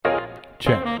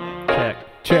Check. Check.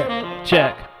 Check.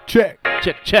 Check. Check.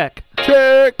 Check. Check.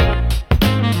 Check.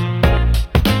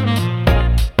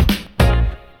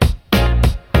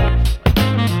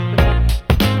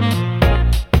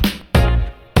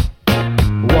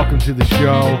 Welcome to the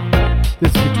show.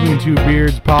 This is Between Two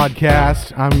Beards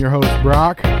podcast. I'm your host,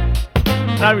 Brock.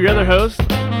 I'm your other host,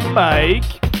 Mike.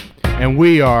 And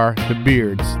we are the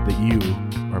beards that you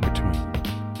are between.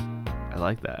 I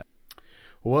like that.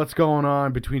 Well, what's going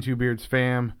on, Between Two Beards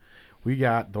fam? We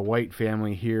got the White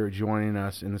family here joining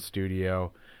us in the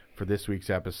studio for this week's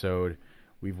episode.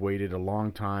 We've waited a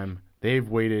long time. They've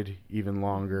waited even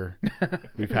longer.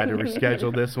 We've had to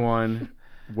reschedule this one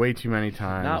way too many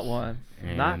times. Not once.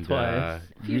 And, not twice.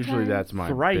 Usually that's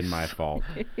Thrice. been my fault.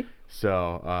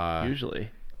 So,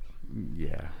 Usually.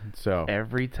 yeah. So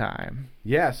Every time.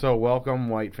 yeah, so welcome,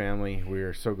 White family.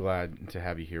 We're so glad to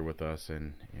have you here with us,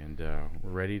 and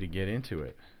we're ready to get into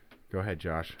it. Go ahead,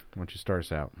 Josh. Why don't you start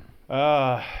us out?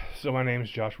 So my name is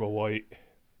Joshua White.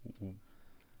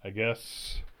 I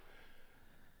guess,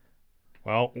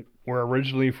 well, we're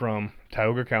originally from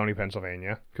Tioga County,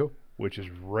 Pennsylvania. Cool. Which is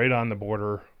right on the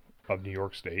border of New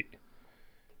York State.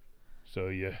 So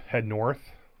you head north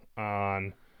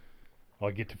on,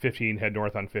 well, get to 15, head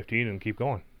north on 15, and keep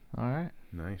going. All right.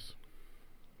 Nice.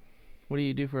 What do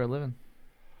you do for a living?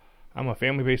 I'm a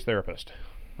family-based therapist.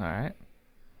 All right.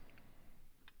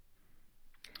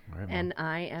 All right, And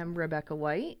I am Rebecca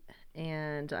White,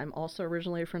 and I'm also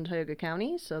originally from Tioga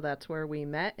County, so that's where we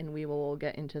met, and we will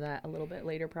get into that a little bit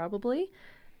later probably.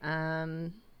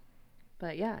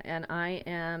 But yeah, and I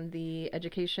am the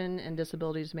Education and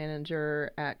Disabilities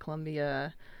Manager at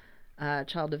Columbia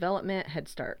Child Development Head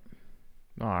Start.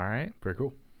 All right. very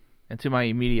cool. And to my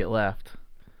immediate left.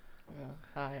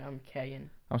 Hi, I'm Kayan.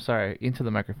 I'm sorry. Into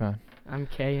the microphone. I'm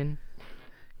Kayan.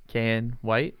 Kayan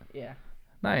White. Yeah.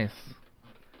 Nice.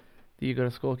 Do you go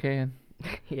to school, Kayan?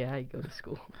 Yeah, I go to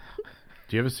school.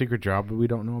 Do you have a secret job that we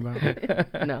don't know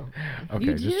about? No. Okay,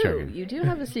 You just do. checking. You do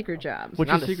have a secret job. What's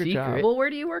not your a secret job? secret. Well, where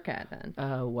do you work at then?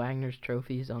 Wagner's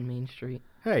Trophies on Main Street.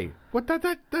 Hey, what?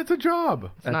 That's a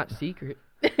job. It's not secret,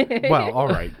 Well, all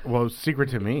right. Well, secret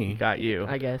to me, Got you.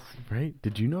 I guess. right?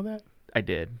 Did you know that? I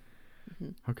did.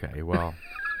 Okay. Well,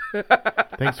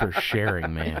 thanks for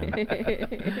sharing, man.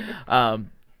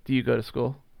 Do you go to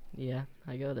school? Yeah,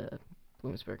 I go to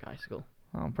Bloomsburg High School.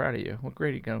 Oh, I'm proud of you. What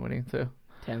grade are you going into?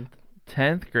 10th.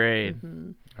 10th grade.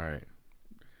 Mhm. All right.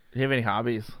 Do you have any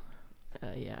hobbies?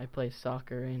 Yeah, I play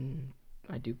soccer and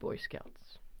I do Boy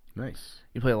Scouts. Nice.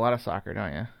 You play a lot of soccer,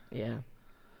 don't you? Yeah.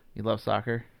 You love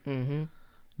soccer? Mm-hmm.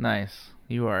 Nice.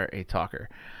 You are a talker.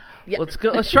 Yeah. Let's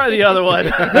go. Let's try the other one.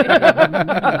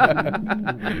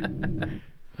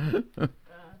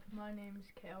 My name is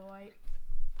Kale White.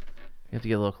 You have to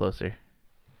get a little closer.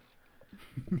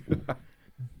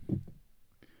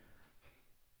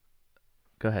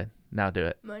 Go ahead. Now do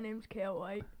it. My name's Kale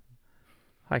White.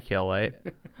 Hi, Kale White.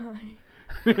 Hi.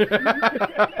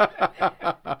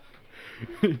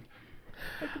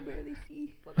 I can barely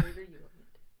see. What grade are you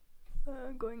in?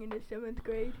 I'm going into 7th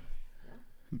grade.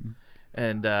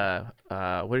 And what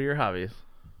are your hobbies?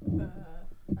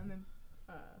 I'm in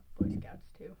Boy Scouts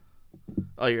too.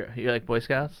 Oh, you like Boy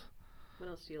Scouts? What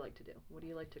else do you like to do? What do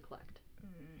you like to collect?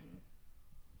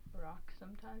 Rock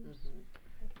sometimes.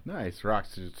 Nice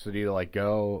rocks. So do you like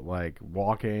go like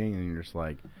walking and you're just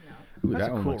like, No, ooh, That's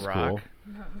that a one cool looks rock. cool.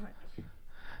 not much. We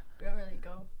don't really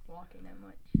go walking that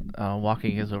much.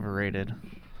 Walking is overrated.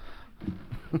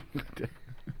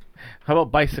 How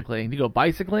about bicycling? You go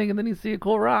bicycling and then you see a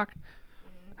cool rock?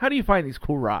 How do you find these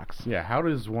cool rocks? Yeah. How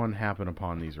does one happen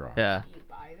upon these rocks? Yeah. You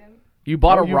buy them? You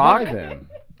bought Oh, a you rock? buy them.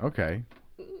 Okay.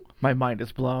 My mind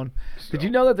is blown. Did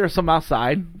you know that there's some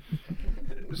outside?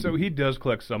 So he does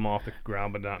collect some off the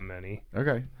ground, but not many.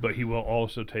 Okay. But he will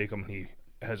also take them. He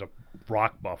has a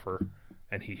rock buffer,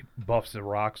 and he buffs the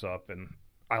rocks up, and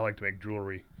I like to make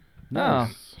jewelry.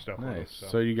 Nice. Stuff with it, Nice. so.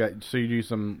 So you do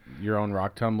some your own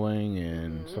rock tumbling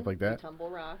and stuff like that. Tumble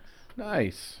rocks.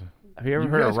 Nice. Have you ever You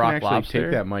heard guys of can rock actually lobster?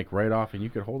 take that mic right off, and you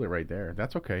could hold it right there.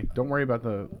 That's okay. Don't worry about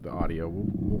the audio.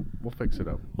 We'll fix it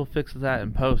up. We'll fix that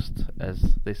in post,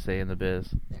 as they say in the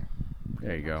biz.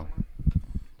 There you go. It's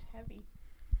heavy.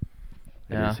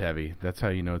 It Yeah. is heavy. That's how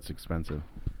you know it's expensive.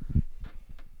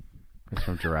 It's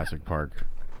from Jurassic Park.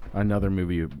 Another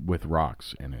movie with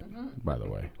rocks in it, by the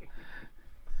way.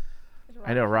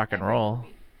 I know rock and roll.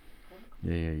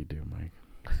 Yeah, you do, Mike.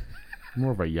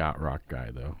 More of a yacht rock guy,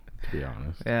 though, to be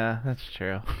honest. Yeah, that's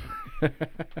true.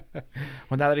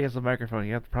 Well, now that he has the microphone,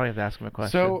 you probably have to ask him a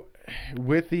question. So,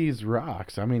 with these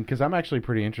rocks, I mean, because I'm actually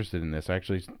pretty interested in this. I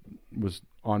actually was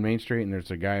on Main Street, and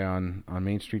there's a guy on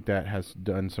Main Street that has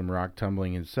done some rock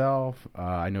tumbling himself.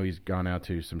 I know he's gone out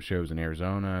to some shows in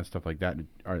Arizona and stuff like that.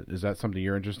 Is that something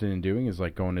you're interested in doing? Is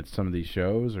like going to some of these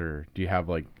shows, or do you have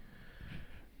a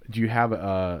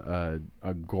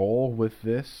goal with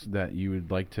this that you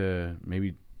would like to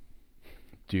maybe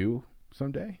do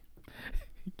someday?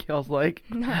 Kel's like,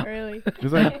 Not really.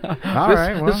 He's like, all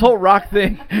right, well. This whole rock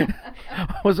thing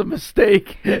was a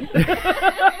mistake.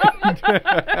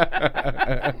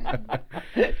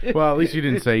 Well, at least you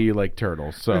didn't say you like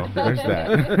turtles, so there's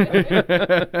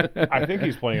that. I think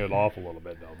he's playing it off a little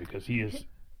bit though, because he is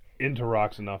into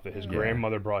rocks enough that his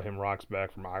grandmother brought him rocks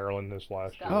back from Ireland this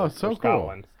last year. Oh, so or cool.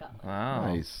 Scotland. Wow.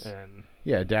 Nice. And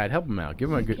Yeah, Dad, help him out. Give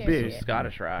him a good Can't big. see it.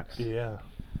 Scottish rocks. yeah,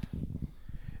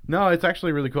 No, it's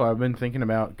actually really cool. I've been thinking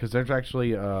about, because there's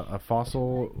actually a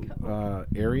fossil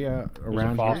area there's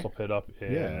around a fossil here. pit up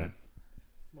in Yeah.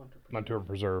 Montour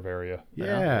Preserve area.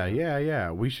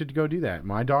 Yeah. We should go do that.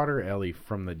 My daughter Ellie,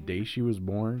 from the day she was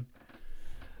born,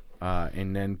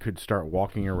 and then could start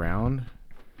walking around,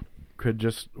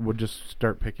 would just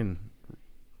start picking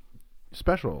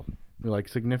special, like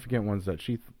significant ones that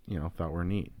she thought were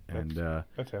neat. And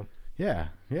That's him. yeah.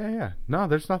 No,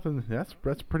 there's nothing. That's a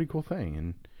pretty cool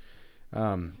thing.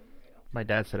 And My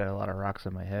dad said I had a lot of rocks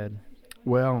in my head.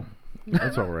 well,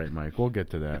 that's all right, Mike. We'll get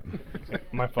to that.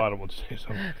 My father would say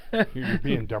something. You're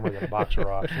being dumber than a box of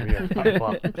rocks.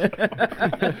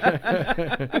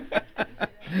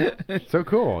 So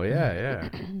cool. Yeah.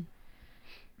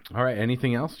 All right.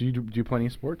 Anything else? Do you do plenty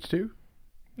of sports too?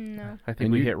 No. I think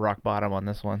And we you- hit rock bottom on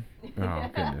this one. Oh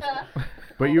goodness.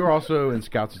 But you were also in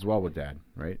Scouts as well with Dad,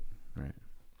 right? Right.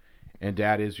 And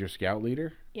Dad is your Scout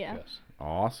leader? Yeah. Yes.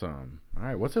 Awesome. All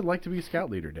right. What's it like to be a Scout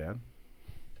leader, Dad?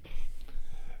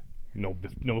 No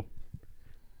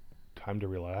time to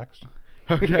relax.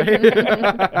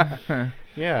 Okay.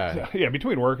 Yeah. Yeah,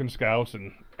 between work and scouts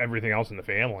and everything else in the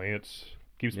family, it's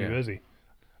keeps me Yeah. busy.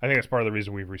 I think that's part of the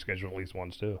reason we've rescheduled at least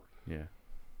once too. Yeah.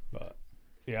 But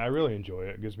yeah, I really enjoy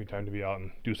it. It gives me time to be out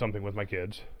and do something with my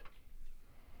kids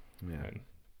Yeah. and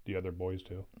the other boys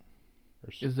too.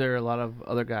 Is there a lot of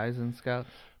other guys in Scouts?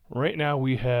 Right now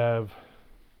we have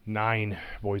 9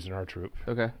 boys in our troop,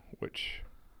 Okay. which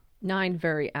 9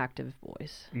 very active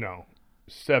boys. no,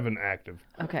 7 active,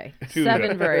 Okay. 2 7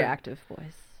 that- very active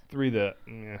boys. 3 that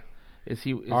yeah. Is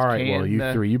he? Is All right. Well, Kane you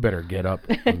the- 3, you better get up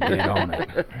and get on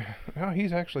it. Oh,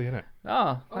 he's actually in it.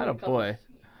 Oh, not a boy.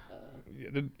 Yeah,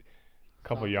 the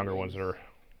couple of younger ones that are.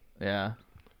 Yeah.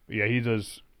 Yeah, he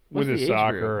does What's with the his age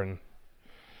soccer group? and.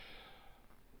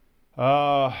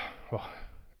 Well,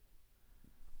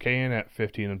 Kane at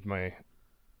 15 is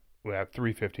we have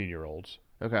 3 15-year-olds,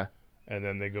 Okay. and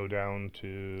then they go down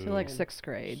to To like 6th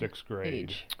grade. 6th grade.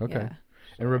 Age. Okay. Yeah.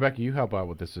 And Rebecca, you help out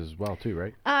with this as well too,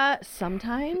 right?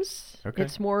 Sometimes Okay.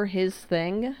 it's more his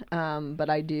thing, but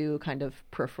I do kind of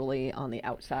peripherally on the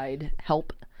outside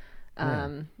help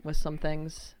with some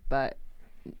things. But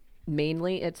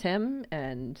mainly it's him,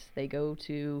 and they go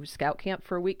to scout camp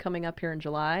for a week coming up here in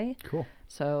July. Cool.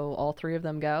 So all 3 of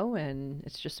them go, and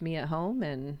it's just me at home,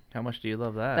 and How much do you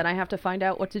love that? then I have to find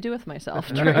out what to do with myself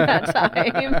during that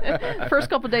time. First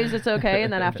couple days it's okay,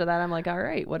 and then after that I'm like, all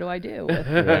right, what do I do with,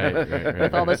 Right.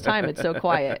 with all this time? It's so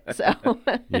quiet. So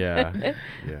Yeah.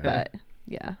 Yeah. but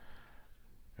yeah.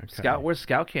 Okay. Scout. Where's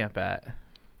Scout Camp at?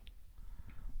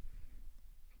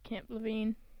 Camp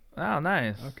Levine. Oh,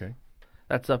 nice. Okay.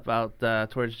 That's up out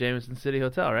towards Jameson City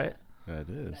Hotel, right? That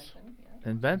is.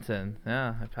 In Benton.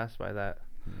 Yeah, I passed by that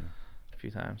a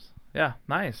few times. Yeah,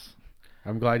 nice.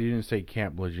 I'm glad you didn't say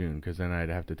Camp Lejeune, because then I'd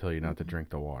have to tell you not to drink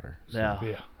the water. So-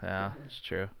 Yeah. Yeah. It's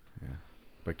true.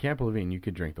 But Camp Levine, you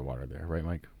could drink the water there, right,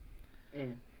 Mike?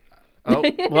 Oh,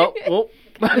 well,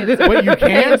 Wait, you It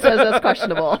can? says that's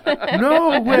questionable.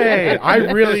 No way! I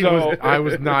really So- I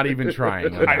was not even trying.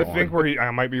 on I that think one.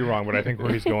 I might be wrong, but I think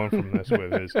where he's going from this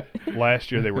with is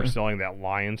last year they were selling that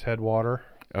Lion's Head water.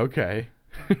 Okay.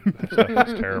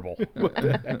 That's terrible.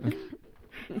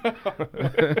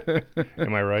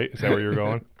 Am I right? Is that where you're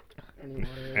going?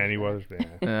 Any water? Yeah.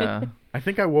 yeah. I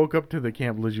think I woke up to the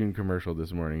Camp Lejeune commercial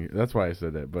this morning. That's why I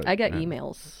said that. But I get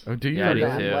emails. Oh, do you? Yeah, I do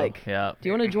Yeah, too. like- yeah. Do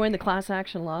you want to join the class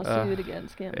action lawsuit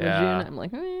against Camp yeah. Lejeune? I'm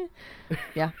like,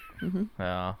 yeah.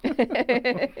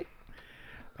 Yeah.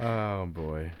 Oh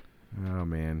boy. Oh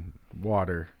man.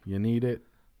 Water. You need it.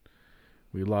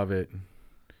 We love it.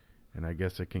 And I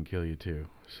guess it can kill you too.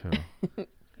 So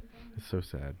it's so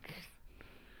sad.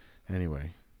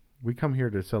 Anyway, we come here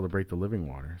to celebrate the living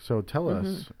water. So tell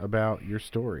us about your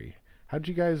story. How'd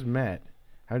you guys met?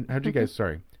 How'd you guys?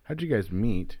 Sorry, how'd you guys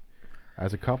meet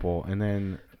as a couple? And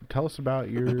then tell us about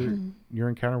your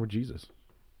encounter with Jesus.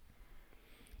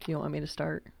 Do you want me to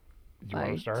start? Do you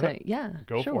want to start saying, it? Yeah,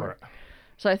 Go sure. for it.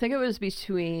 So I think it was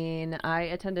I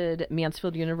attended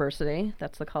Mansfield University.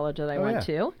 That's the college that I went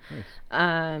to.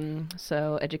 Nice.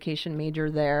 So education major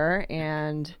there.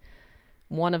 And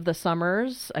one of the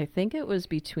summers, I think it was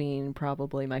between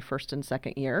probably my first and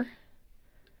second year,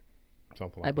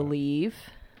 Something like I believe.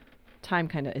 Time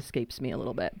kind of escapes me a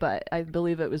little bit, but I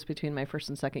believe it was between my first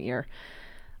and second year.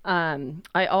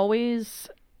 I always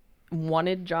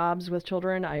wanted jobs with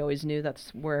children. I always knew that's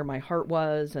where my heart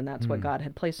was, and that's what God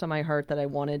had placed on my heart, that I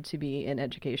wanted to be in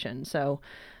education. So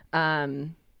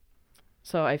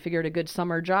I figured a good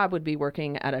summer job would be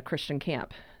working at a Christian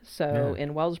camp. So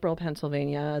in Wellsboro,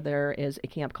 Pennsylvania, there is a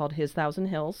camp called His Thousand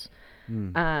Hills.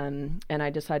 And I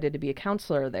decided to be a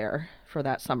counselor there for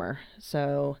that summer.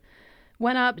 So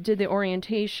went up, did the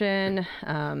orientation,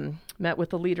 met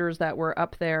with the leaders that were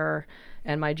up there,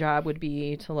 and my job would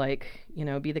be to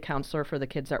be the counselor for the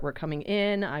kids that were coming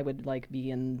in. I would be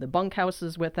in the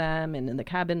bunkhouses with them and in the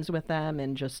cabins with them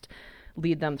and just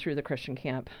lead them through the Christian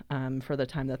camp for the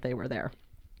time that they were there.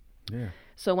 Yeah.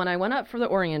 So when I went up for the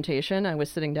orientation, I was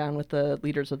sitting down with the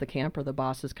leaders of the camp, or the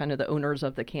bosses, kind of the owners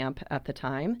of the camp at the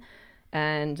time,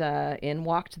 and in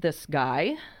walked this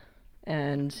guy.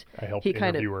 And I helped he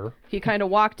kind of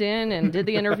walked in and did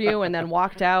the interview and then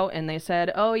walked out, and they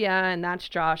said, "Oh yeah, and that's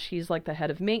Josh. He's like the head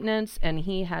of maintenance, and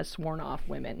he has sworn off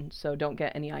women. So don't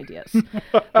get any ideas." So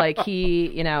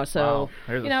Wow.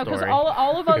 There's a because story.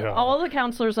 all of the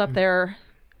counselors up there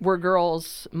were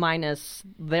girls minus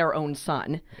their own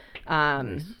son,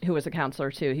 who was a counselor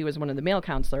too. He was one of the male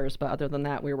counselors, but other than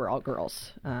that, we were all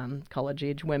girls, college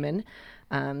age women.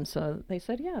 So they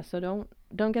said, yeah, so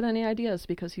don't get any ideas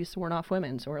because he's sworn off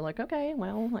women. So we're like, okay,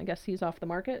 well, I guess he's off the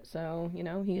market. So,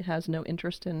 he has no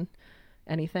interest in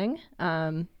anything.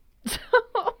 And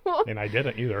I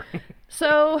didn't either.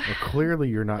 So Well, clearly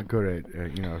you're not good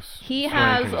at, he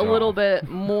has things a little off. bit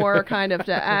more kind of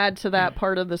to add to that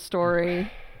part of the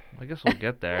story. I guess we'll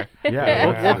get there.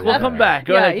 Yeah. We'll come back.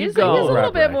 Go ahead, he's, keep he's going. a little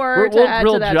Right, bit right. more We'll to add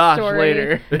grill to that Josh story.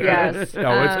 later. Yes.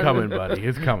 No, it's coming, buddy.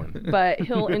 It's coming. But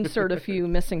he'll insert a few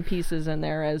missing pieces in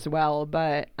there as well.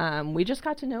 But we just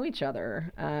got to know each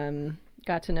other.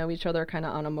 Got to know each other kind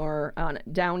of on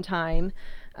downtime.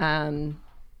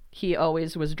 He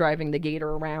always was driving the Gator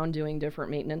around doing different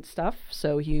maintenance stuff.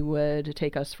 So he would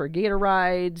take us for Gator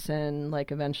rides, and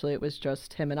eventually it was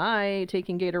just him and I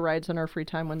taking Gator rides in our free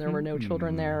time when there were no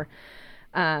children there.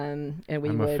 And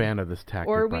I'm a fan of this tactic.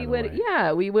 or by we the would,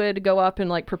 way. we would go up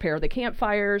and prepare the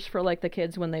campfires for the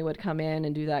kids when they would come in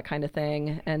and do that kind of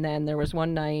thing. And then there was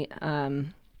one night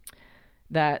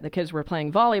that the kids were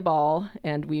playing volleyball,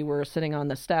 and we were sitting on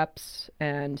the steps,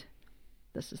 and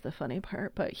this is the funny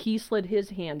part, but he slid his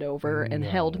hand over and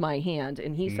held my hand,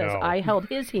 and he says No. I held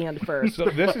his hand first. So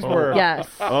this is where Yes.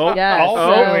 Oh. Yes.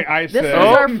 Ultimately, So I this say- is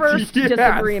our first Yes,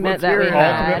 disagreement let's that hear we it.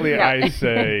 had. ultimately Yeah. I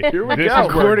say Here we this go. is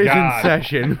where Court is in God,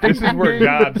 session. this is where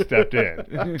God stepped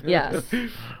in. Yes.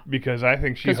 Because I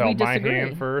think she 'Cause we held my disagree.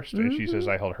 hand first, and she says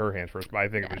I held her hand first. But I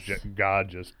think it was just God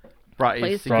just Brought you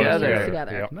Placed together. us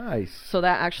together. Yep. Nice. So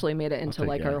that actually made it into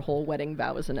take that. our whole wedding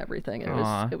vows and everything.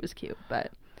 Aw. It was cute.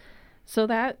 But so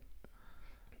that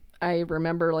I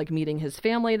remember meeting his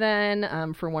family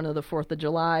then for one of the 4th of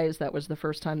Julys. That was the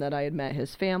first time that I had met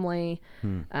his family.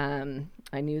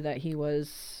 I knew that he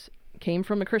came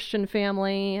from a Christian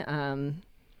family and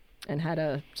had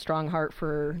a strong heart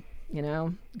for,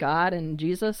 God and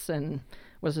Jesus, and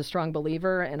was a strong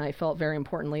believer. And I felt very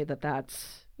importantly that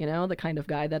that's, the kind of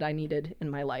guy that I needed in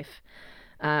my life.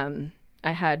 I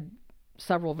had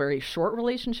several very short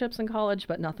relationships in college,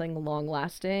 but nothing long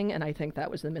lasting. And I think that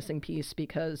was the missing piece,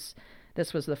 because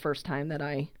this was the first time that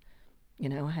I,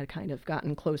 had kind of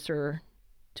gotten closer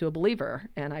to a believer.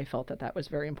 And I felt that that was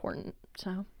very important.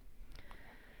 So,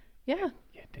 yeah.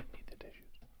 You didn't need the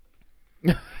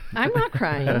dishes. I'm not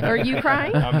crying. Are you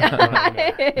crying? I'm not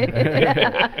crying.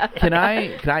 Can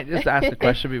I just ask a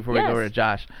question before we go Yes. over to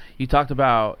Josh? You talked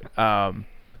about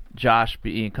Josh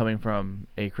coming from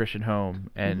a Christian home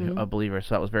and a believer,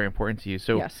 so that was very important to you.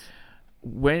 So Yes.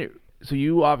 So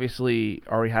you obviously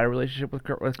already had a relationship with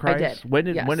Christ. I did. When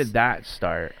Yes. did that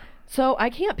start? So I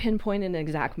can't pinpoint an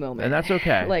exact moment. And that's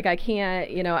okay. I can't,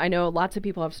 I know lots of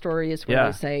people have stories where Yeah.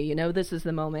 they say, this is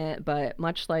the moment, but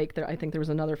much like I think there was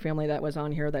another family that was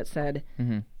on here that said,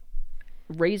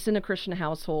 raised in a Christian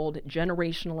household,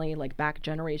 generationally, back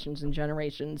generations and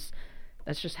generations,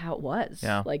 that's just how it was.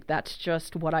 Yeah. That's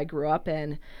just what I grew up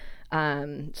in.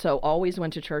 So always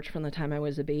went to church from the time I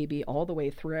was a baby all the way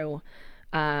through.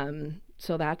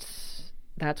 So that's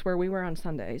that's where we were on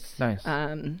Sundays. Nice.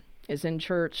 Is in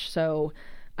church. So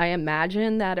I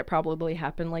imagine that it probably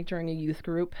happened like during a youth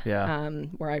group,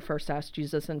 where I first asked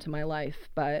Jesus into my life,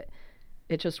 but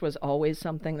it just was always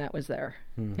something that was there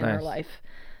in our life.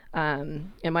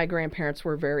 And my grandparents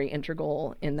were very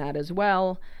integral in that as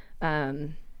well. So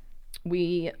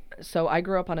I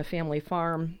grew up on a family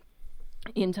farm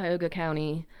in Tioga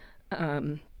County.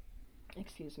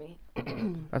 Excuse me.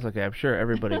 That's okay. I'm sure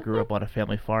everybody grew up on a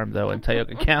family farm, though, in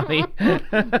Tioga County.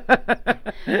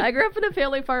 I grew up in a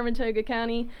family farm in Tioga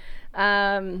County.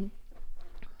 And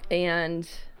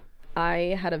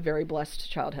I had a very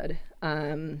blessed childhood.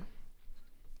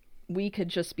 We could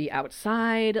just be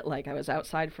outside. Like, I was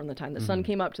outside from the time the sun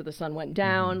came up to the sun went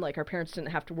down. Like, our parents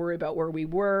didn't have to worry about where we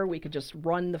were. We could just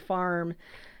run the farm,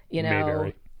 you know.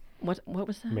 Mayberry. What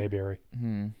was that? Mayberry.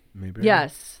 Maybe.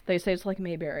 Yes, they say it's like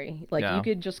Mayberry. Like, Yeah. you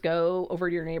could just go over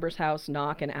to your neighbor's house,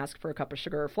 knock, and ask for a cup of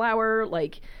sugar or flour.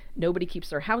 Like, nobody keeps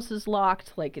their houses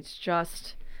locked. Like, it's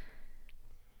just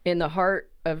in the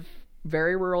heart of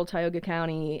very rural Tioga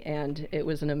County, and it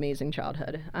was an amazing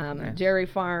childhood. Nice. Dairy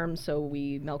farm, so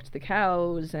we milked the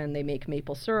cows, and they make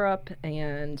maple syrup,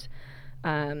 and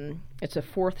it's a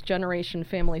 4th generation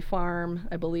family farm,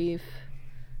 I believe.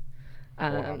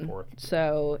 Fourth.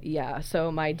 So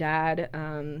my dad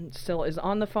still is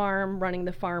on the farm, running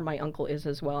the farm. My uncle is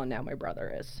as well, and now my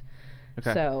brother is.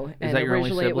 Okay. So, Is and that your only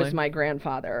originally it was sibling? my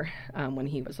grandfather when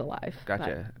he was alive.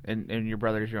 Gotcha. And your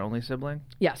brother's your only sibling?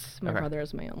 But yes, my Okay. brother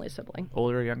is my only sibling.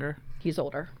 Older or younger? He's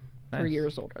older, Nice. 3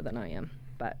 years older than I am.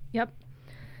 But yep.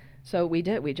 So we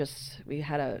did. We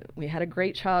had a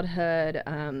great childhood.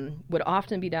 Would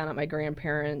often be down at my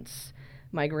grandparents'.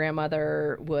 My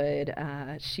grandmother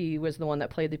she was the one that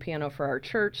played the piano for our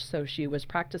church, so she was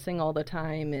practicing all the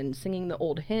time and singing the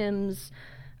old hymns.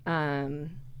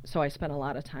 So I spent a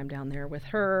lot of time down there with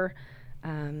her,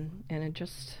 and it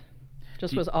just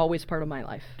was always part of my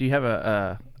life. Do you have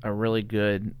a really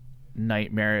good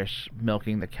nightmarish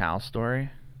milking the cow story?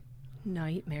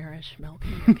 Nightmarish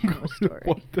milking the cow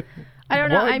story. I don't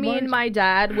know. I mean, my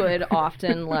dad would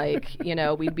often, like, you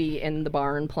know, we'd be in the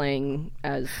barn playing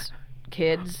as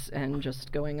kids and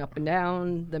just going up and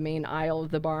down the main aisle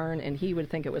of the barn, and he would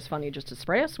think it was funny just to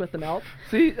spray us with the milk.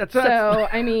 See, that's So,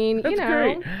 I mean, that's you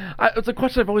know. great. It's a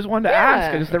question I've always wanted to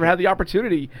ask. I just never had the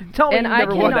opportunity. Tell me And you I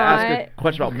never wanted to ask a cannot-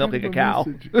 question about milking a cow.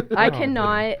 I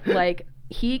cannot, like,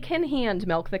 he can hand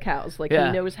milk the cows. Like, Yeah.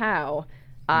 he knows how.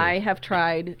 I have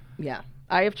tried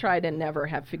and never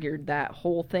have figured that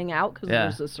whole thing out because Yeah.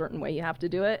 there's a certain way you have to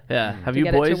do it. Yeah. Have to you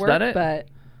get boys it to work, done it? But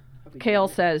Kale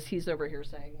says he's over here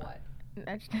saying what?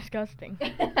 That's disgusting. He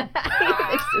thinks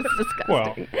it's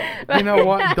disgusting. You know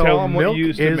what? Tell Though 'em what you milk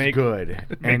used to is make-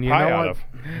 good, and you pie know out what? of.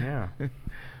 Yeah.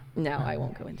 No, I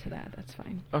won't go into that. That's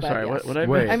fine. Oh, But sorry. yes. What I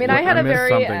Wait. missed? I mean, I had a missed very,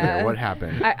 something there. What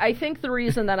happened? I think the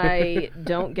reason that I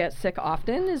don't get sick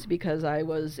often is because I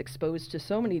was exposed to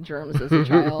so many germs as a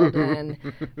child, and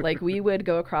like we would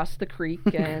go across the creek,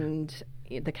 and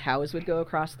the cows would go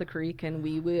across the creek, and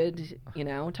we would, you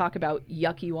know, talk about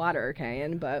yucky water,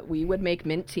 Kayan, but we would make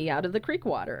mint tea out of the creek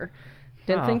water.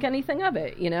 Didn't Oh. think anything of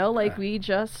it, you know, like we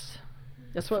just.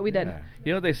 That's what we did. Yeah.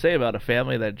 You know what they say about a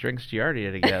family that drinks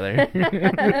Giardia together?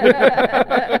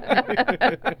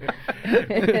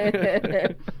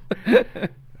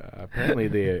 Apparently,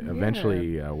 they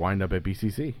eventually wind up at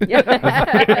BCC. Yeah.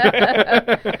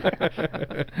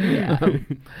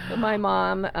 But my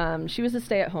mom, she was a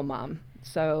stay-at-home mom,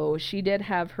 so she did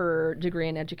have her degree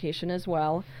in education as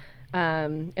well.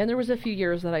 And there was a few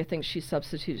years that I think she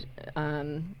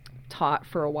taught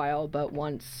for a while, but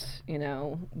once, you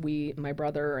know, my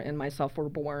brother and myself were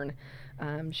born,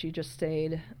 she just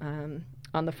stayed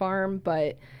on the farm,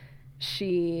 but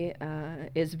she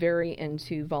is very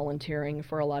into volunteering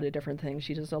for a lot of different things.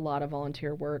 She does a lot of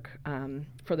volunteer work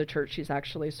for the church. She's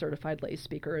actually a certified lay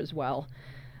speaker as well.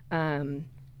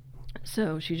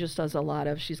 So she just does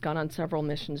she's gone on several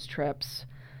missions trips.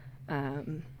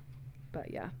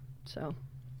 But yeah, so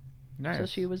Nice. so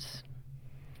she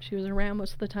was around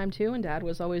most of the time too, and Dad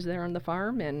was always there on the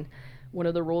farm, and one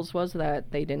of the rules was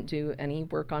that they didn't do any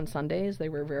work on Sundays. They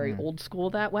were very old school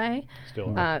that way.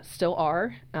 Still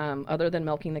are. Other than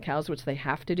milking the cows, which they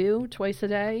have to do twice a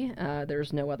day,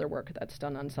 there's no other work that's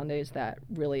done on Sundays. That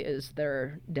really is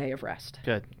their day of rest.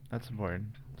 Good. That's important.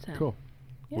 So, Cool.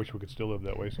 Yeah. Wish we could still live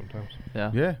that way sometimes. Yeah.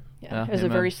 Yeah. Yeah, Yeah, it was a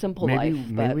amen. very simple Maybe life,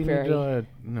 maybe but we very.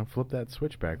 need to flip that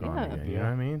switch back on Yeah. again. You Yeah. know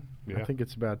what I mean? I Yeah. think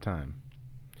it's about time.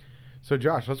 So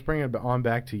Josh, let's bring it on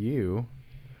back to you.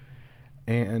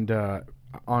 And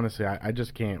honestly, I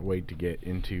just can't wait to get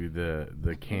into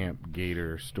the Camp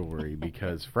Gator story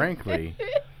because, frankly,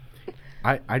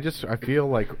 I feel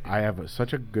like I have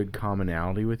such a good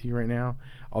commonality with you right now.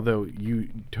 Although you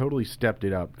totally stepped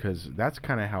it up, because that's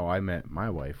kind of how I met my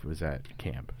wife, was at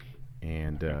camp.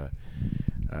 And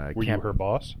were you her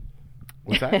boss?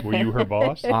 What's that? Were you her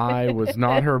boss? I was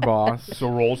not her boss. So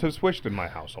roles have switched in my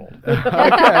household. So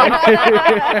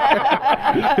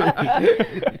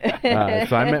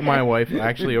I met my wife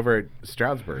actually over at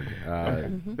Stroudsburg,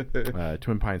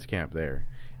 Twin Pines camp there,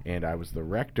 and I was the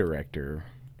rec director,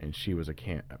 and she was a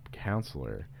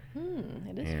counselor.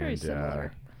 It is very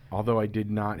similar. Although I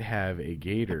did not have a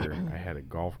gator, I had a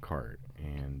golf cart,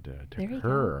 and took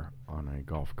her on a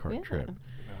golf cart trip.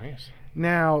 Nice.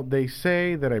 Now, they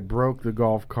say that I broke the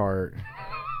golf cart.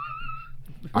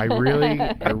 I really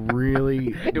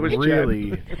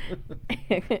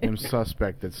am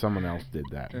suspect that someone else did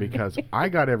that, because I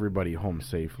got everybody home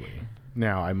safely.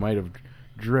 Now, I might have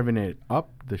driven it up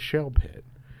the shell pit,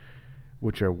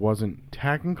 which I wasn't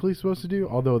technically supposed to do,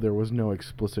 although there was no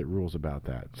explicit rules about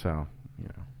that. So,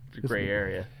 it's a gray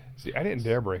area. See, I didn't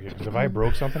dare break it, because if I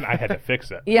broke something, I had to fix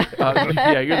it. Yeah.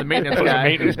 You're the maintenance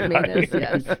guy. Maintenance,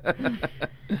 yes.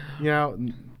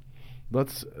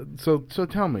 So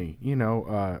tell me,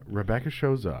 Rebecca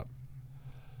shows up.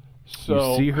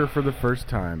 So you see her for the first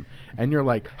time, and you're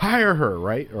like, hire her,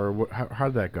 right? Or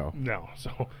how'd that go? No.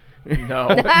 So No.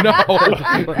 no.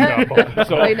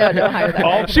 So Wait, no, don't hire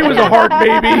that. She was a hard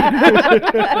baby.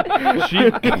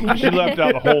 she left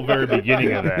out the whole very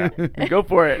beginning of that. Go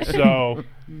for it. So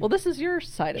Well, this is your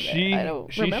side of it. I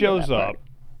don't she remember shows that up,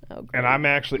 part. and I'm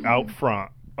actually out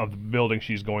front of the building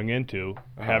she's going into,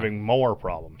 having mower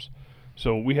problems.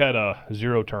 So we had a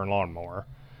 0-turn lawnmower,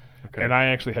 and I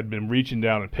actually had been reaching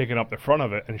down and picking up the front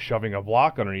of it and shoving a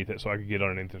block underneath it so I could get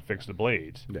underneath and fix the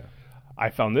blades. Yeah. I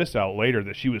found this out later,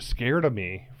 that she was scared of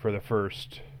me for the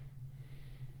first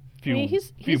few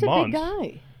he's months. a big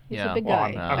guy. He's a big guy.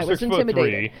 I'm I was 6'3",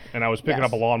 intimidated. and I was picking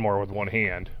up a lawnmower with one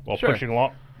hand while pushing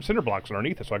cinder blocks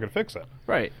underneath it so I could fix it.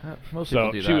 Right. Most So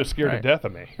people do that. she was scared to death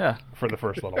of me Yeah. for the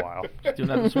first little while. Doing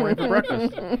that this morning for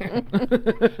breakfast.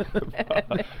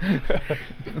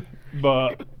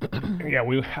 But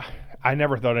yeah, I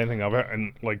never thought anything of it,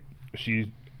 and like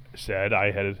she said,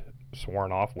 I had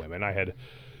sworn off women. I had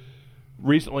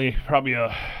recently, probably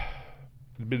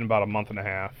it'd been about a month and a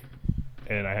half,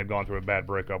 and I had gone through a bad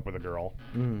breakup with a girl,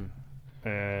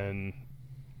 and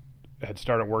had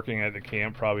started working at the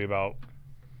camp probably about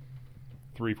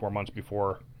 3-4 months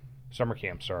before summer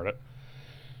camp started.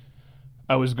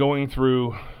 I was going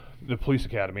through the police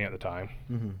academy at the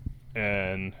time,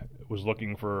 and was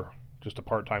looking for just a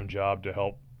part-time job to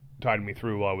help tide me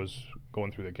through while I was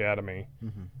going through the academy.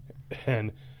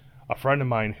 And a friend of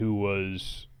mine who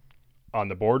was on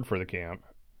the board for the camp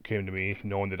came to me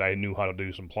knowing that I knew how to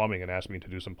do some plumbing and asked me to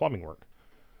do some plumbing work.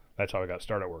 That's how I got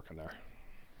started working there.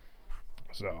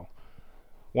 So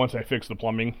once I fixed the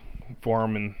plumbing for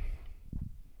them, and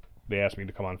they asked me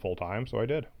to come on full-time, so I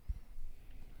did.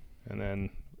 And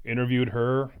then interviewed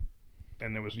her,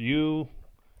 and there was you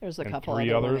There's a and couple 3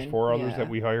 other others, women. 4 others that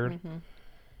we hired.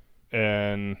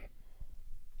 And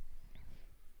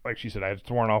like she said, I had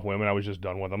sworn off women. I was just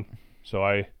done with them.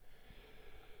 So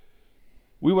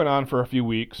we went on for a few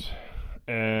weeks,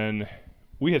 and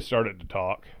we had started to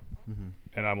talk.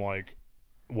 And I'm like,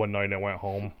 one night I went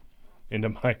home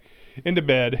into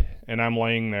bed, and I'm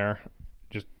laying there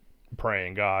just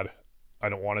praying, God, I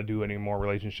don't want to do any more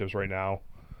relationships right now.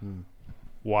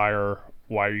 Why are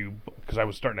you? Because I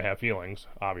was starting to have feelings,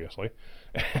 obviously.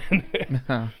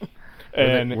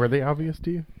 And were they obvious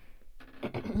to you?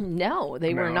 No,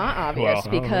 they were No. not obvious,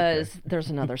 Well, because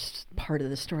there's another part of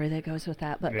the story that goes with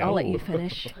that, but I'll let you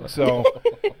finish. So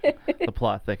The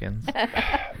plot thickens.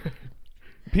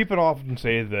 people often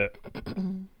say that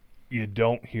you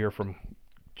don't hear from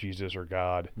Jesus or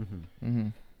God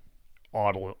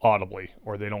audibly,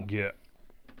 or they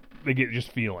get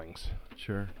just feelings.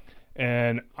 Sure.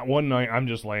 And one night I'm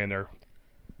just laying there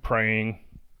praying,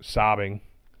 sobbing,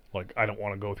 like, I don't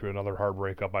want to go through another hard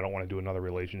breakup. I don't want to do another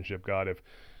relationship. God, if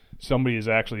somebody is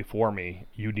actually for me,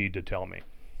 you need to tell me.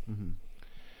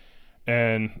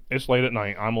 And it's late at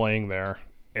night. I'm laying there,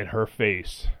 and her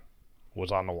face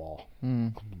was on the wall.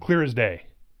 Clear as day,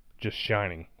 just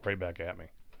shining right back at me.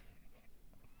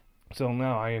 So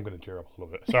now I am going to tear up a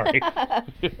little bit. Sorry.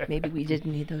 Maybe we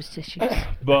didn't need those tissues.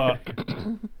 But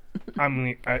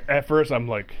at first I'm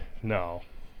like, no,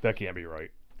 that can't be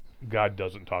right. God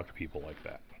doesn't talk to people like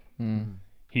that.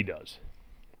 He does.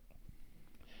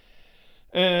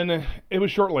 And it was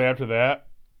shortly after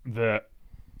that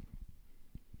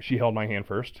she held my hand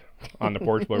first on the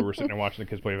porch while we were sitting there watching the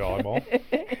kids play volleyball.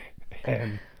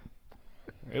 And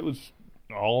it was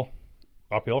all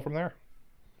uphill from there.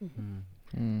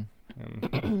 Mm.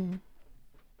 And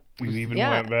we even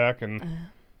Yeah. went back and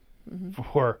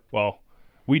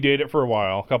we dated for a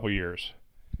while, a couple years,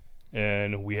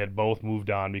 and we had both moved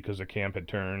on because the camp had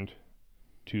turned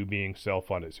to being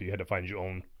self-funded, so you had to find your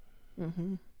own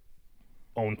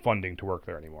funding to work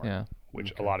there anymore. Yeah.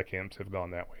 Which a lot of camps have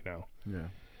gone that way now. Yeah.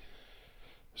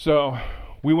 So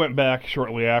we went back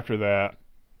shortly after that,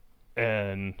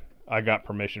 and I got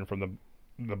permission from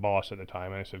the boss at the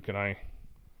time. And I said, "Can I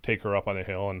take her up on the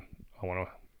hill? And I want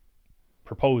to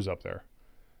propose up there."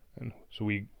 And so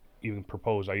we even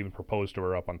proposed. I even proposed to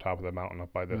her up on top of the mountain,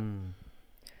 up by the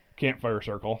campfire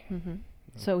circle.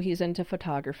 So he's into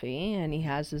photography, and he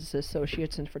has his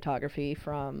associates in photography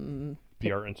from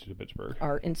The Art Institute of Pittsburgh.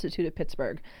 Art Institute of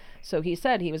Pittsburgh. So he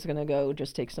said he was going to go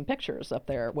just take some pictures up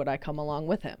there. Would I come along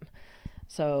with him?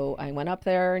 So I went up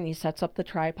there, and he sets up the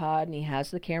tripod, and he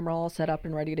has the camera all set up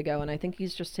and ready to go. And I think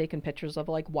he's just taking pictures of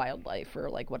like wildlife or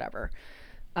like whatever.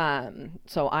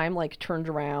 So I'm like turned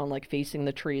around, like facing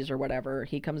the trees or whatever.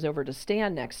 He comes over to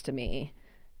stand next to me,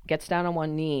 gets down on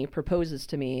one knee, proposes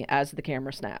to me as the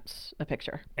camera snaps a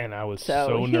picture. And I was So-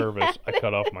 so nervous, I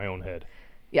cut off my own head.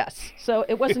 Yes. So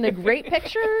it wasn't a great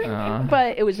picture,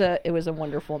 but it was a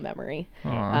wonderful memory.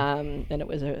 And it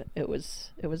was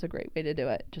a great way to do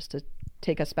it, just to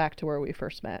take us back to where we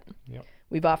first met. Yep.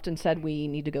 We've often said we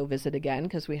need to go visit again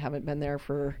because we haven't been there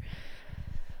for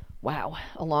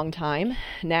a long time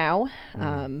now.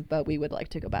 But we would like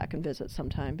to go back and visit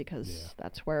sometime because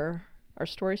that's where our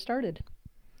story started.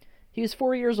 He was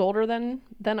 4 years older than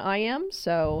I am,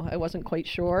 so I wasn't quite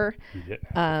sure You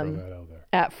didn't have to throw that out there.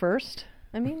 at first.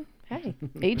 I mean, hey,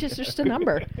 age is just a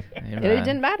number. Amen. It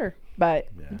didn't matter, but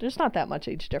there's not that much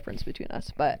age difference between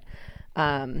us. But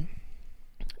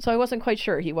so I wasn't quite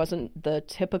sure. He wasn't the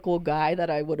typical guy that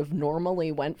I would have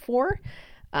normally went for,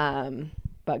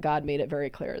 but God made it very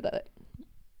clear that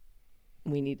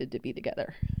we needed to be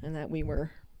together and that we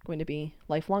were going to be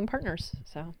lifelong partners.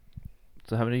 So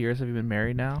how many years have you been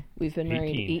married now? we've been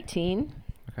married 18.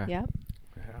 Okay. Yeah.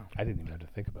 I didn't even have to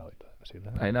think about it. See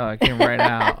that? I know. I came right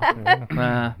out.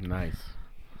 Nah. Nice.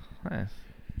 Nice.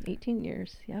 18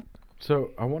 years. Yep.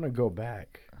 So I want to go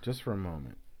back just for a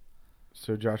moment.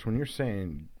 So Josh, when you're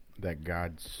saying that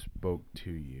God spoke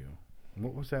to you,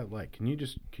 what was that like? Can you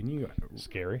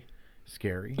Scary.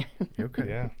 scary? Okay.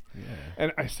 Yeah. Yeah.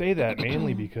 And I say that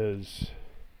mainly because,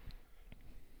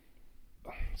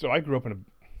 so I grew up in a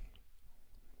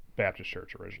Baptist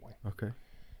church originally, Okay.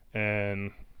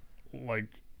 and like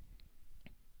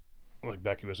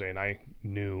Becky was saying, I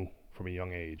knew from a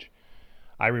young age.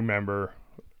 I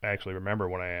actually remember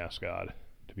when I asked God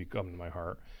to come into my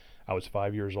heart. I was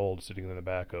 5 years old, sitting in the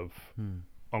back of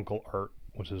Uncle Art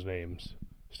was his name's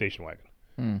station wagon.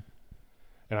 And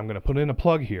I'm going to put in a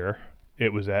plug here.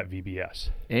 It was at VBS.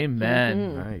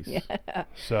 Amen. Nice.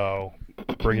 So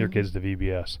bring your kids to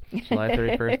VBS. July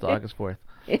 31st to August 4th.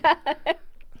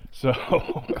 So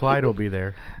Clyde will be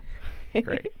there.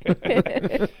 Great.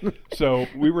 So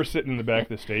we were sitting in the back of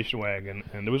the station wagon,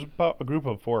 and there was about a group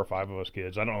of 4 or 5 of us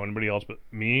kids. I don't know anybody else, but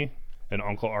me and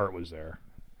Uncle Art was there.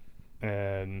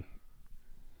 And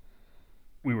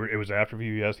it was after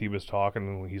VBS. He was talking,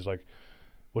 and he's like,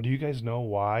 "Well, do you guys know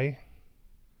why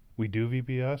we do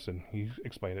VBS?" And he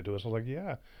explained it to us. I was like,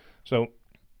 "Yeah." So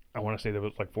I want to say there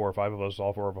was like 4 or 5 of us,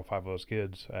 all 4 or 5 of us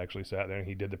kids actually sat there, and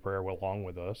he did the prayer along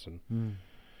with us. And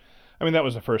I mean, that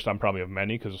was the first time probably of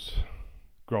many, because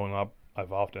growing up,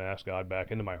 I've often asked God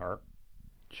back into my heart,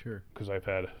 Sure. because I've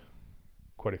had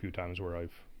quite a few times where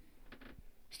I've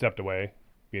stepped away,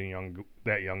 being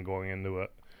that young going into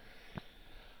it.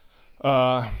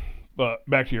 But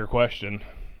back to your question,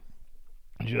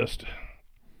 it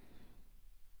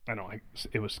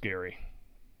was scary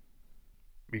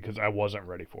because I wasn't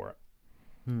ready for it.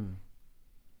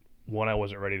 One, I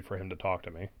wasn't ready for him to talk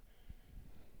to me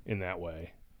in that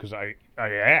way, because I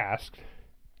asked,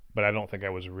 but I don't think I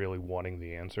was really wanting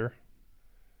the answer.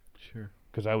 Sure.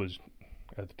 Because at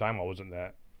the time, I wasn't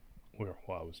that, I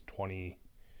was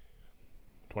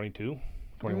 22,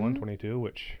 22,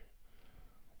 which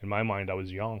in my mind, I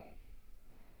was young.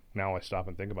 Now I stop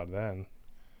and think about it then.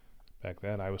 Back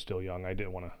then, I was still young. I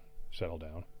didn't want to settle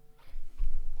down.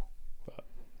 But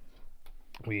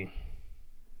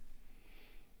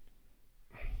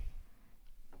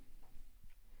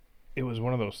it was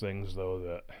one of those things, though,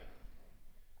 that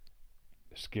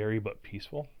scary but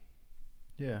peaceful.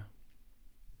 Yeah.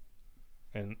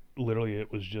 And literally, it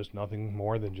was just nothing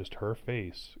more than just her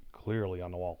face clearly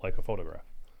on the wall, like a photograph,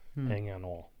 hanging on the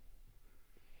wall.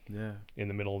 Yeah. In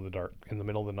the middle of the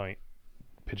night,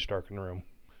 pitch dark in the room.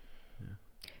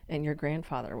 And your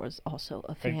grandfather was also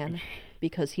a fan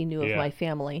because he knew of my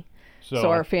family. So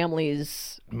our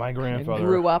families my grandfather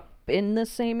grew up in the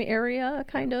same area,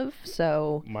 kind of.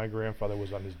 So my grandfather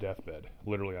was on his deathbed,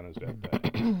 literally on his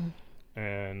deathbed.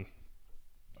 And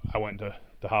I went to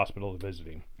the hospital to visit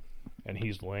him. And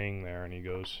he's laying there and he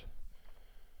goes,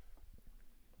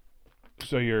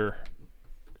 so your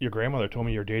grandmother told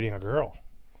me you're dating a girl.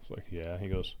 I was like, yeah. He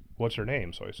goes, what's her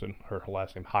name? So I said, her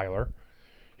last name, Hyler.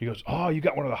 He goes, oh, you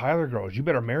got one of the Hyler girls. You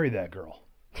better marry that girl.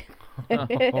 Oh,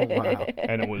 wow.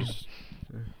 And it was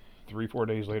 3-4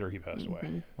 days later he passed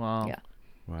away. Wow. Yeah.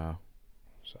 Wow.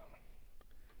 So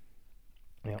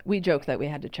we joked that we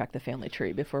had to check the family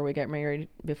tree before we got married.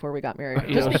 Just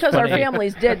It because was our funny.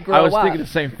 families did grow I was up thinking the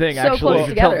same thing, so actually. close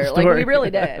to tell the together. Like story. we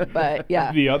really did. But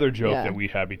yeah. the other joke Yeah. that we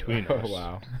had between us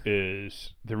wow.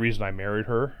 is the reason I married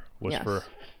her was Yes. for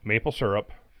maple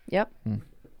syrup, Yep.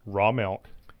 raw milk,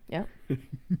 Yep.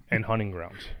 and hunting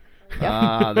grounds.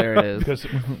 Ah, there it is. Because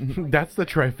That's the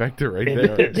trifecta right It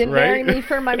there. is. Didn't right? marry me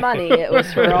for my money. It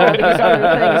was for all these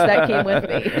other things that came with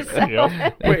me. So.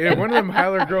 Yep. Wait, are one of them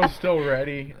Hyler girls still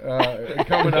ready?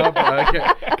 Coming up?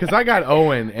 Because I got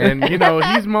Owen, and he's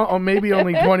maybe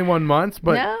only 21 months,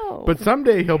 but No. but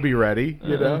someday he'll be ready.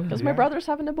 Because my brother's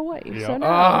having a boy. Yeah. So no.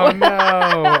 Oh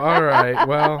no! All right.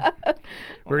 Well,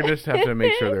 we're gonna just have to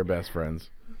make sure they're best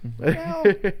friends. Well,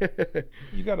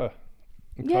 you got a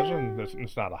cousin that's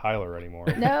it's not a Hyler anymore.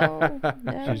 No.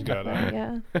 She's got a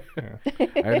Yeah.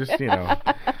 I just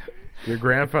your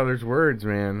grandfather's words,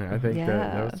 man. I think Yeah.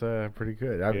 that was pretty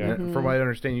good. Yeah. From what I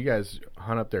understand, you guys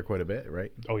hunt up there quite a bit,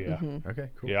 right? Oh yeah. Mm-hmm. Okay,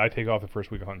 cool. Yeah, I take off the first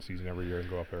week of hunting season every year and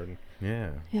go up there and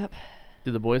Yeah. Yep.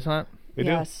 Do the boys hunt? they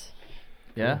Yes.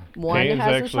 Yeah. One Kane's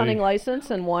has his actually- hunting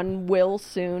license, and one will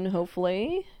soon,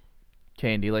 hopefully.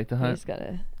 Kane, do you like to hunt? He's got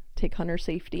to take hunter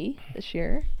safety this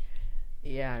year.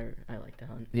 Yeah, I like to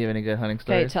hunt. Do you have any good hunting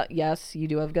Okay, stories? yes, you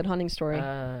do have a good hunting story.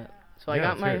 So I Yeah, got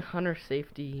let's my hear it. hunter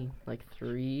safety like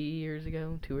 3 years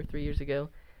ago, 2 or 3 years ago.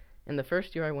 And the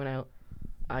first year I went out,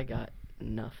 I got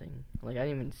nothing. Like, I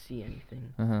didn't even see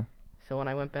anything. Uh-huh. So when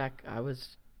I went back, I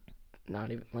was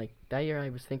not even, like, that year I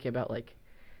was thinking about, like,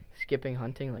 skipping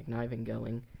hunting, like, not even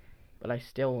going. But I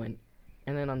still went.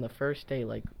 And then on the first day,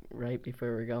 like, right before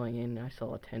we were going in, I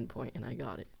saw a 10-point, and I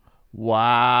got it.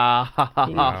 Wow.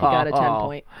 He got a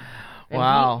 10-point. And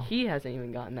Wow. he hasn't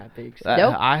even gotten that big. So.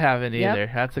 Nope. I haven't Yep.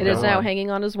 either. That's a It good is now one. hanging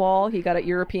on his wall. He got it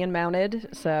European mounted.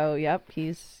 So, yep.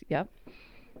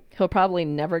 He'll probably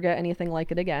never get anything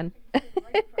like it again.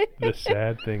 The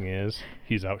sad thing is,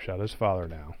 he's outshot his father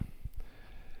now.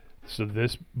 So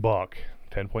this buck,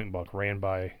 10-point buck, ran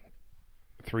by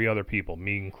 3 other people,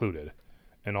 me included,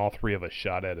 and all 3 of us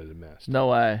shot at it and missed. No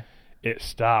way. It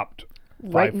stopped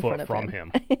 5 Right in foot front of from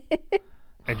him,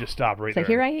 and just stopped right So there.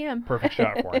 here I am. Perfect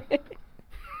shot for him.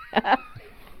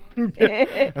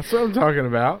 That's what I'm talking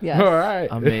about. Yes. All right.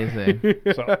 Amazing.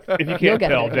 So if you You'll can't get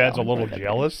tell, it. Dad's a little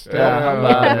jealous. How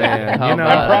about it, man? How You know,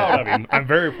 I'm about proud of him. I'm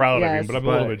very proud of Yes. him, but I'm a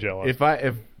little bit jealous.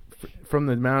 If from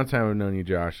the amount of time I've known you,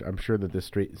 Josh, I'm sure that this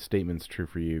statement's true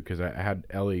for you because I had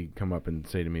Ellie come up and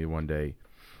say to me one day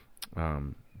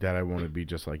that I want to be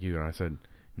just like you, and I said,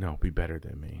 "No, be better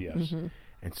than me." yes, Mm-hmm.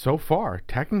 And so far,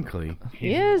 technically,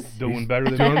 He is. doing better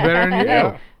than doing me. better than you.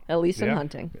 Yeah. At least in Yeah.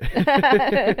 hunting.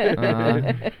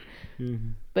 Uh-huh.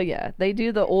 But yeah, they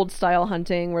do the old style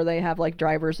hunting where they have like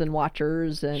drivers and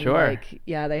watchers and Sure. like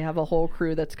they have a whole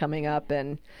crew that's coming up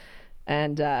and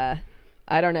I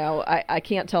don't know. I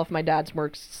can't tell if my dad's more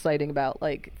exciting about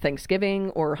like Thanksgiving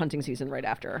or hunting season right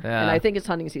after. Yeah. And I think it's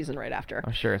hunting season right after.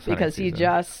 I'm sure it's hunting because he season.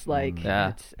 just like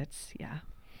Yeah. it's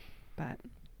But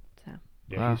so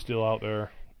Yeah, Wow. he's still out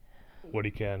there. What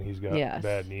he can. He's got Yes.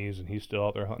 bad knees, and he's still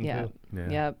out there hunting yeah. too. Yeah.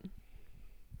 Yep.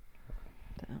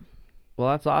 Well,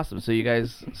 that's awesome. So you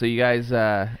guys you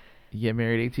get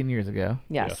married 18 years ago,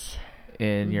 Yes.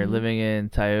 and you're Mhm. living in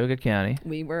Tioga County.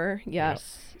 We were,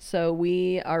 yes. So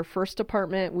our first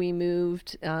apartment, we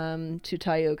moved to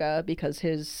Tioga because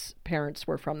his parents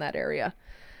were from that area.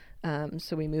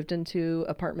 So we moved into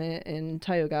apartment in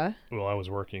Tioga. Well, I was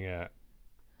working at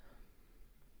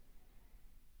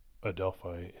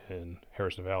Adelphi in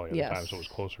Harrison Valley at the time, so it was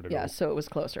closer to Yeah, go. so it was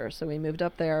closer. So we moved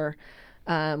up there.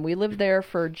 We lived there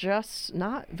for just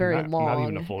not very Not long.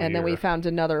 even a full and then we year. found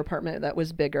another apartment that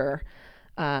was bigger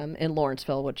in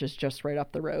Lawrenceville, which is just right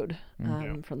up the road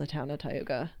Yeah. from the town of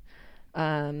Tioga.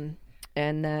 And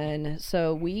then,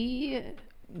 so we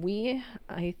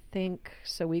I think,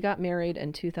 so we got married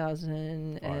in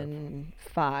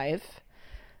 2005.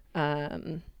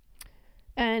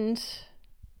 And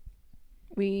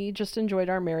we just enjoyed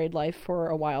our married life for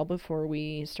a while before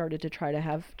we started to try to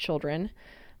have children.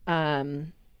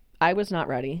 I was not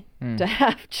ready to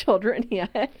have children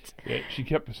yet. Yeah, she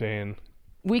kept saying,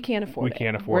 we can't afford it. We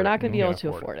can't afford We're it. not going to be We able can't to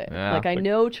afford afford it. Yeah. Like, I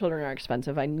know children are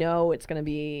expensive. I know it's going to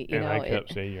be, you and know. I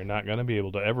kept saying, you're not going to be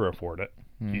able to ever afford it.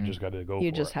 You just got to go for it.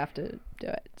 You just have to do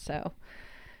it. So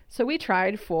we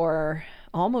tried for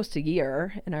almost a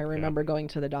year, and I remember going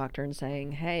to the doctor and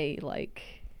saying, hey, like,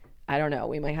 I don't know,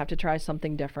 we might have to try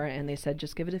something different. And they said,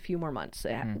 just give it a few more months.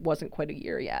 It wasn't quite a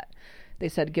year yet. They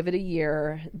said, give it a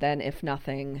year, then if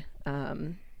nothing,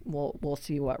 we'll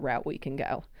see what route we can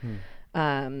go.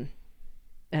 And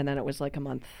then it was like a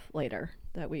month later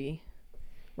that we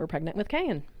were pregnant with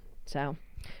Cain. So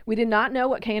we did not know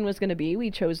what Cain was going to be.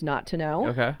 We chose not to know.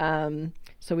 Okay.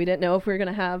 So we didn't know if we were going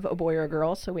to have a boy or a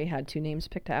girl. So we had 2 names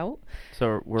picked out.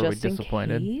 So were we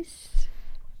disappointed? In case.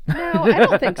 No, I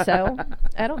don't think so.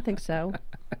 I don't think so.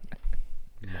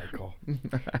 Michael.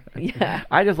 Yeah.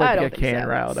 I just like I to don't get think Cain so.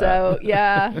 riled up. So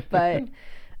yeah,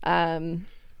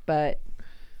 but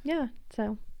yeah.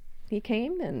 So he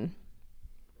came, and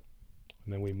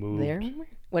then we moved there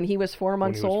when he was 4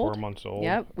 months old. 4 months old.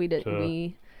 Yep, we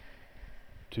did.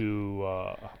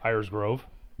 To Ayers Grove.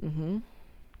 Mm-hmm.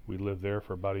 We lived there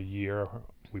for about a year.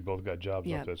 We both got jobs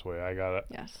up this way.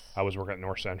 Yes. I was working at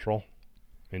North Central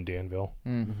in Danville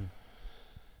Mm-hmm.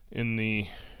 in the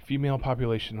female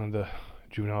population of the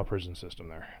juvenile prison system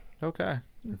there. Okay.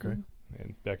 Okay.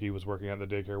 And Becky was working at the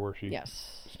daycare where she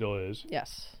Yes. still is.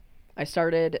 Yes. I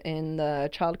started in the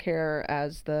childcare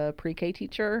as the pre-K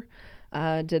teacher.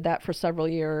 Did that for several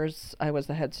years. I was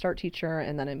the Head Start teacher,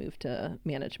 and then I moved to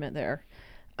management there.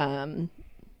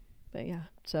 But yeah,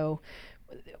 so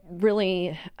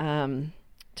really,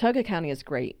 Tugga County is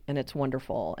great, and it's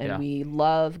wonderful, and we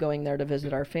love going there to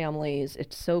visit our families.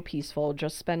 It's so peaceful.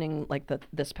 Just spending like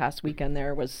this past weekend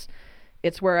there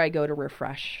it's where I go to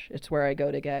refresh. It's where I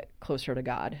go to get closer to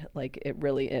God. Like, it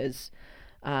really is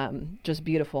just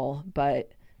beautiful.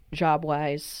 But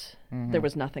job-wise, there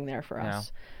was nothing there for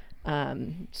us.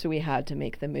 So we had to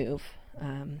make the move.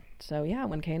 So yeah,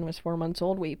 when Cain was 4 months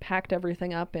old, we packed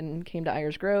everything up and came to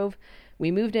Ayers Grove. We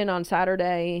moved in on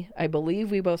Saturday. I believe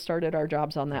we both started our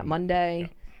jobs on that Monday.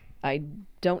 I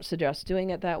don't suggest doing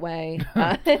it that way.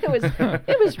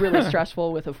 It was really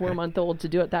stressful with a 4-month-old to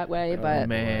do it that way, but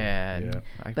man,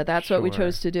 but that's what we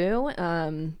chose to do.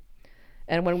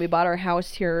 And when we bought our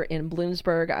house here in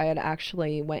Bloomsburg, I had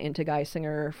actually went into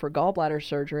Geisinger for gallbladder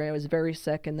surgery. I was very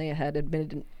sick, and they had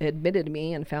admitted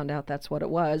me and found out that's what it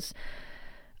was.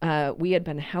 We had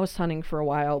been house hunting for a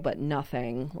while, but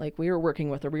nothing. Like, we were working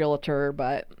with a realtor,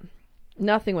 but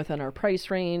nothing within our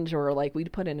price range, or like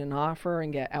we'd put in an offer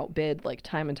and get outbid like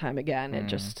time and time again. It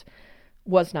just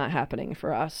was not happening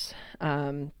for us.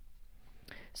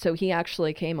 So he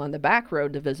actually came on the back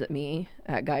road to visit me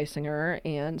at Geisinger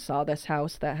and saw this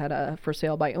house that had a for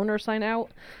sale by owner sign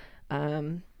out.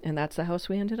 And that's the house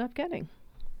we ended up getting.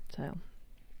 So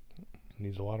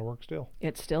needs a lot of work still.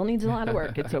 It still needs a lot of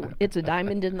work. It's a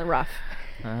diamond in the rough.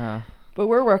 Uh-huh. But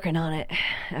we're working on it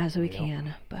as we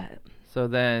can. But so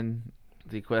then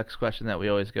the next question that we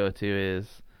always go to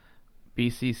is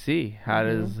BCC.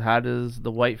 How does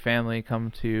the White family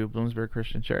come to Bloomsburg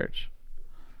Christian Church?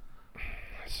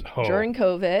 So during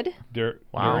COVID. During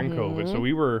COVID. So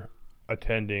we were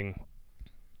attending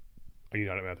a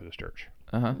United Methodist Church.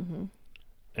 Uh-huh.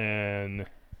 And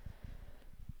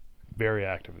very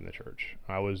active in the church.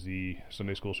 I was the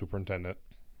Sunday school superintendent,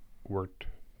 worked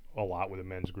a lot with a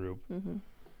men's group.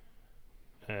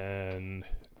 And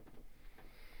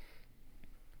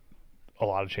a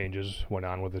lot of changes went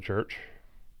on with the church.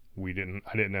 We didn't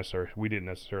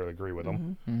necessarily agree with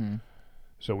them.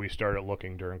 So we started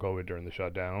looking during COVID, during the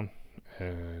shutdown,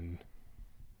 and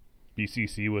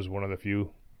BCC was one of the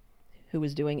few who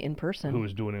was doing in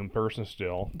person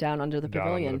still down under the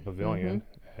pavilion.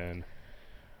 And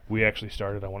we actually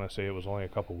started, I want to say it was only a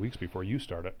couple weeks before you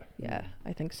started. Yeah,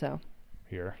 I think so.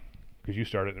 Here. Because you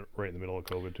started right in the middle of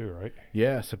COVID too, right?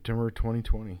 Yeah, September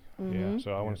 2020. Yeah,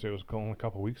 so I want to say it was only a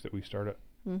couple weeks that we started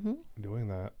doing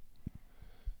that.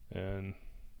 And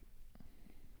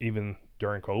even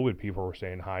during COVID, people were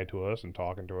saying hi to us and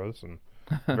talking to us and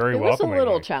very welcoming. It was a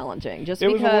little challenging, it was a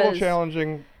little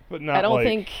challenging, but not. I don't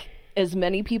think as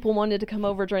many people wanted to come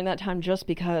over during that time just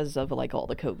because of like all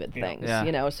the COVID things,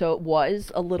 you know. So it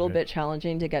was a little bit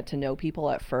challenging to get to know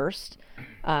people at first.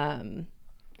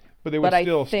 But they would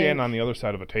still stand on the other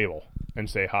side of a table and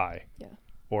say hi,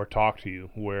 or talk to you.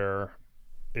 Where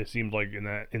it seemed like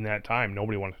in that time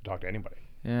nobody wanted to talk to anybody.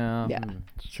 Yeah.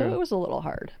 So it was a little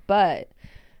hard, but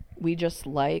we just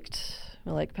liked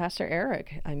Pastor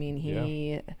Eric. I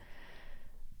mean,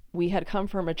 we had come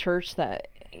from a church that,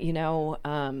 you know,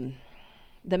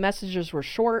 the messages were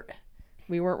short,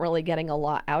 weren't really getting a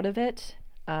lot out of it.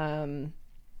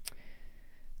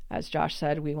 As Josh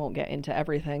said, we won't get into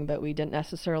everything, but we didn't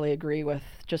necessarily agree with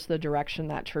just the direction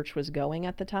that church was going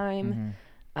at the time.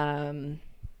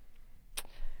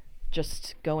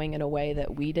 Just going in a way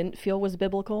that we didn't feel was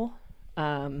biblical.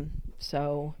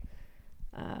 So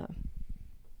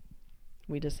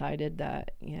we decided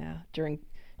that, during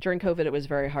COVID, it was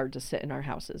very hard to sit in our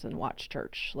houses and watch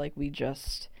church. Like, we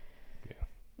didn't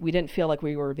feel like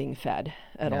we were being fed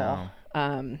at all.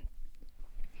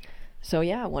 So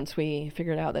once we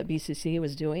figured out that BCC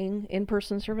was doing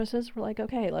in-person services, we're like,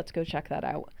 okay, let's go check that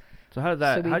out. So how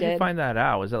did you find that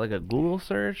out? Was that like a Google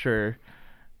search or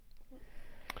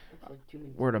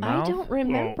word of mouth? I don't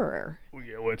remember.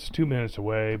 Well, it's 2 minutes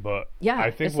away, but I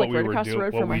think it's what like we right were across the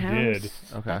road from our house.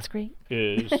 Okay. That's great.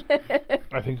 Is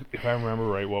I think if I remember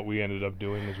right, what we ended up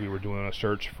doing is we were doing a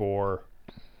search for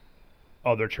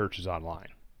other churches online.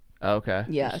 Okay.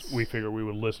 Yes. We figured we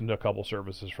would listen to a couple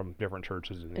services from different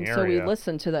churches in the area. So we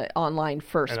listened to the online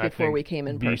first and before we came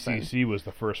in person. BCC was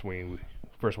the first one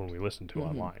we listened to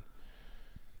online.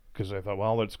 Because I thought,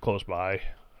 well, it's close by.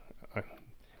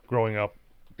 Growing up,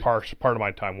 part of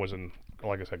my time wasn't,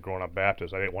 like I said, growing up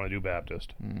Baptist. I didn't want to do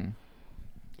Baptist.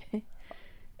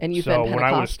 And you've been Pentecostal? So when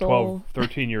I was 12,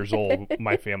 13 years old,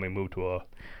 my family moved to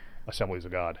Assemblies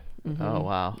of God. Oh,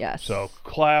 wow. Yes. So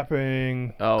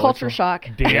clapping, culture shock,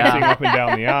 dancing up and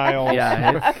down the aisle.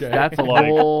 Yeah, that's a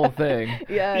whole thing.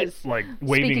 Yes. Like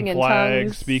waving Speaking in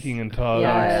flags, tongues. speaking in tongues.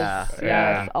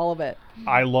 Yes, all of it.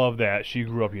 I love that. She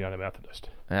grew up United Methodist.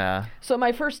 Yeah. So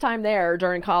my first time there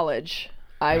during college,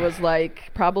 I was like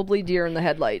probably deer in the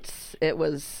headlights. It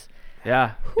was...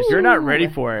 Yeah, if you're not ready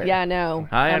for it. Yeah, no.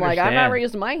 I'm like, I'm not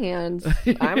raising my hands.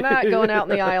 I'm not going out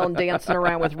in the aisle and dancing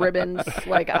around with ribbons.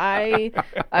 Like, I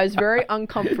was very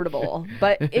uncomfortable,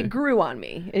 but it grew on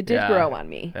me. It did grow on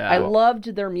me. Yeah. I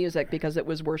loved their music because it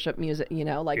was worship music,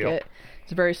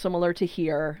 it's very similar to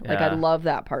here. Like, I love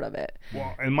that part of it.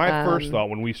 Well, and my first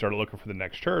thought when we started looking for the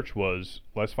next church was,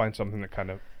 let's find something that kind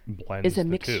of blends It's a the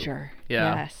mixture. two.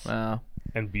 Yeah. Yes. Wow.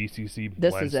 And BCC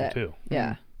This blends is it. the two.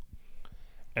 Yeah.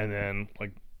 And then,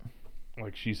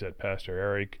 like she said, Pastor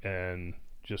Eric, and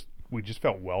we just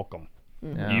felt welcome,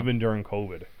 even during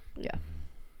COVID. Yeah.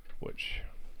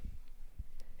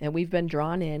 And we've been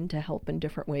drawn in to help in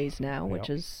different ways now, which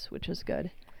is good.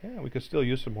 Yeah, we could still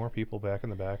use some more people back in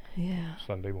the back. Yeah.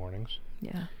 Sunday mornings.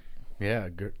 Yeah. Yeah,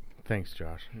 good. Thanks,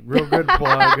 Josh. Real good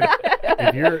plug.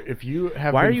 If you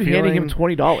have, why are you handing him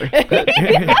 $20?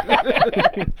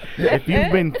 If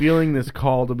you've been feeling this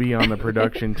call to be on the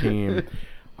production team,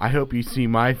 I hope you see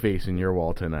my face in your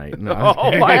wall tonight. No,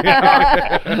 oh my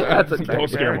God, that's a don't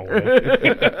scare them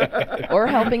away. Or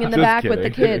helping in the Just back with the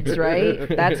kidding. kids, right?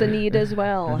 That's a need as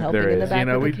well. Helping in the back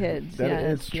with the kids.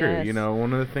 It's true. Yes.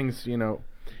 One of the things,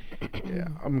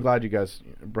 I'm glad you guys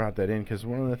brought that in, because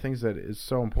one of the things that is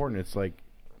so important, it's like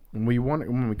when we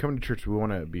come to church, we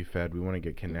want to be fed, we want to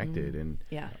get connected,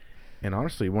 and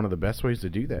honestly, one of the best ways to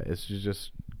do that is to just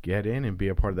get in and be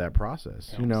a part of that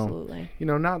process. Absolutely.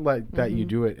 Not like that you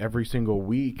do it every single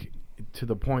week to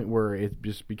the point where it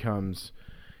just becomes,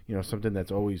 something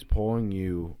that's always pulling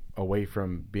you away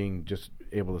from being just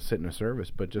able to sit in a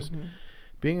service, but just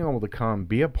being able to come,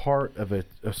 be a part of a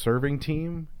serving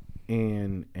team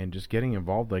and just getting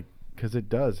involved, because it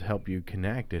does help you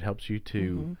connect. It helps you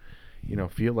to,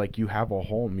 feel like you have a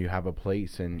home, you have a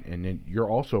place, and you're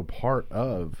also part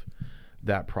of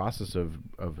that process of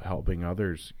helping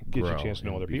others Gives you grow a chance to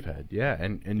know and other be people. fed. Yeah,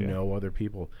 and know other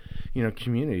people.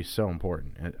 Community is so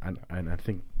important, and I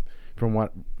think from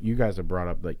what you guys have brought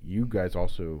up, you guys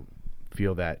also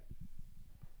feel that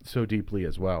so deeply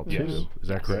as well too. Yes. Is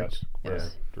that correct? Yes.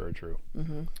 Yes. Very true.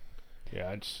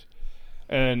 Yeah,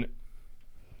 and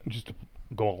just to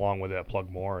go along with that, plug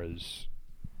more is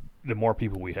the more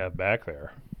people we have back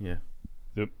there,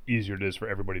 the easier it is for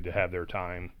everybody to have their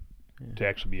time to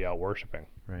actually be out worshiping,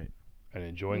 right, and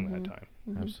enjoying that time.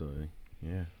 Absolutely,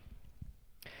 yeah.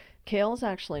 Kale's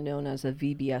actually known as a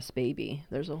VBS baby.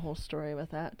 There's a whole story with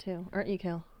that too, aren't you,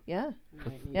 Kale? Yeah.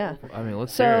 Yeah. I mean,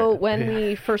 let's hear So it. when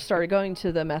we first started going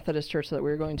to the Methodist church that we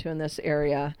were going to in this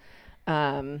area,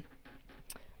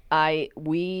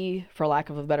 we, for lack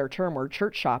of a better term, were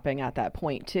church shopping at that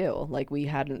point too. Like, we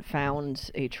hadn't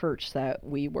found a church that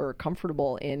we were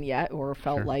comfortable in yet or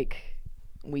felt like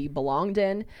we belonged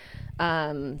in.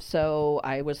 So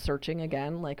I was searching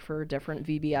again, for different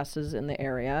VBSs in the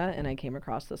area, and I came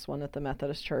across this one at the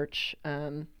Methodist church.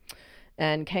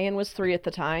 And Kayan was 3 at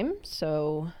the time,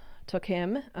 so took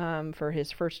him for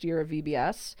his first year of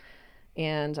VBS.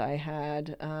 And I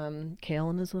had Kale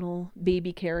in his little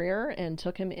baby carrier and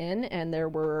took him in, and there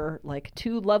were like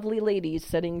 2 lovely ladies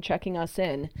sitting checking us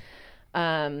in.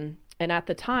 And at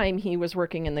the time, he was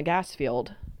working in the gas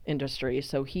field industry,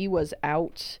 so he was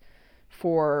out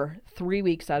for 3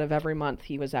 weeks out of every month.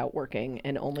 He was out working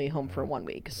and only home for 1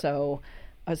 week. So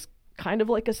I was kind of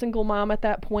like a single mom at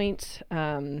that point.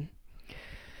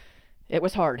 It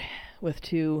was hard with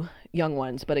 2 young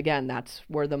ones, but again, that's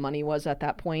where the money was at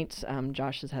that point.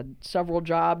 Josh has had several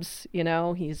jobs, you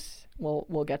know.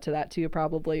 We'll get to that too,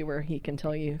 probably, where he can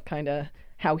tell you kind of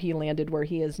how he landed where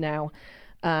he is now.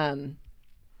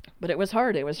 But it was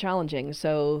hard. It was challenging.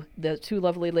 So the 2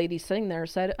 lovely ladies sitting there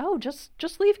said, "Oh,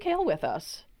 just leave Kale with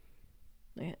us."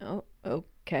 Oh,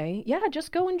 okay. Yeah,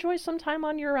 just go enjoy some time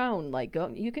on your own. Like, go.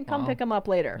 You can come pick him up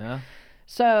later. Yeah.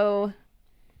 So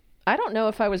I don't know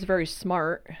if I was very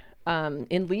smart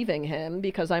in leaving him,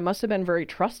 because I must have been very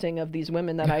trusting of these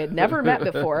women that I had never met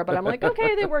before. But I'm like,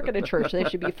 okay, they work at a church. They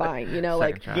should be fine. You know,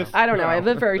 like, I don't know. I have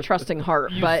a very trusting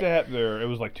heart. You but sat there. It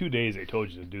was like 2 days they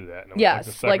told you to do that. And it was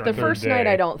yes, like the first night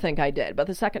I don't think I did. But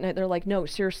the second night they're like, no,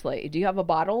 seriously, do you have a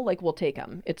bottle? Like, we'll take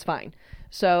them. It's fine.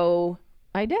 So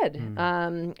I did.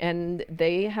 And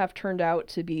they have turned out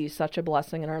to be such a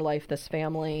blessing in our life, this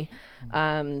family.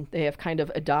 They have kind of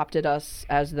adopted us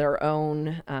as their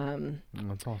own.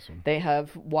 That's awesome. They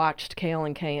have watched Kale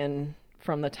and Kayan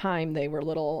from the time they were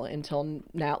little until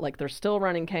now. Like, they're still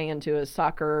running Kayan to his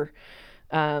soccer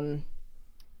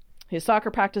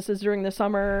practices during the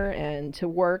summer and to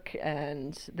work.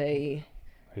 And they,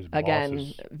 His boss again,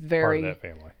 is very... part of that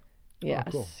family. Yes,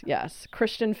 cool. yes.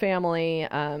 Christian family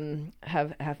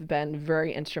have been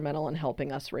very instrumental in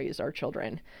helping us raise our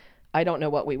children. I don't know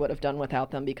what we would have done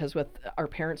without them, because our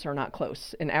parents are not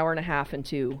close, an hour and a half and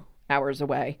 2 hours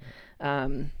away.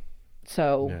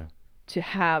 So to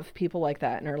have people like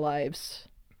that in our lives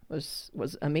was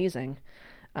amazing,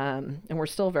 and we're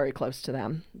still very close to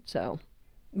them. So,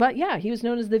 but yeah, he was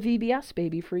known as the VBS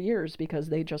baby for years, because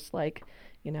they just, like,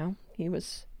 you know, he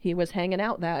was hanging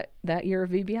out that year of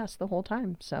VBS the whole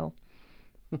time. So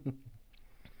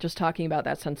just talking about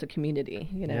that sense of community,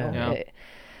 you know,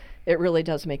 it really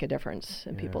does make a difference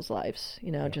in people's lives,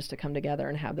 you know, just to come together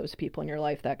and have those people in your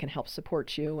life that can help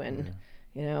support you. And,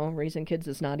 you know, raising kids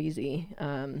is not easy.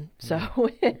 So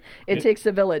it takes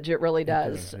a village. It really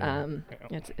does.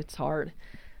 It's hard.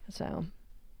 So,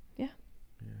 yeah.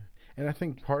 And I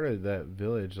think part of that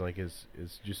village, like, is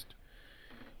just,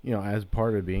 you know, as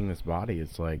part of being this body,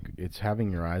 it's like, it's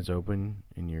having your eyes open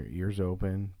and your ears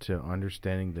open to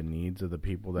understanding the needs of the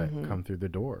people that come through the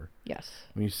door. Yes.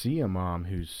 When you see a mom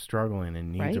who's struggling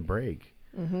and needs a break,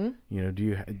 you know,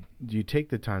 do you take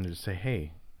the time to just say,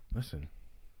 hey, listen,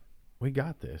 we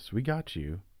got this. We got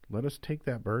you. Let us take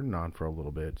that burden on for a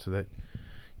little bit so that,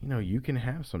 you know, you can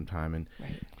have some time.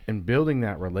 And building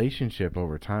that relationship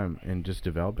over time and just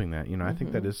developing that, you know, I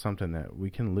think that is something that we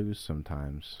can lose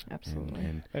sometimes. Absolutely.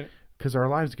 And because our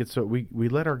lives get so, we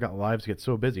let our lives get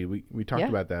so busy. We talked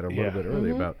about that a little bit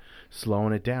earlier about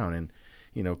slowing it down. And,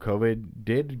 you know, COVID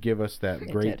did give us that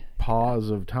great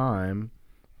pause of time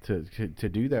to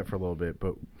do that for a little bit.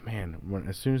 But, man,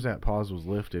 as soon as that pause was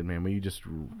lifted, man, we just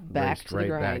raced right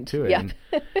back to it.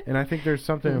 And I think there's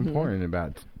something important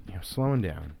about, you know, slowing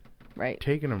down. Right.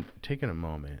 Taking a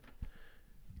moment,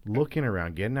 looking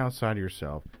around, getting outside of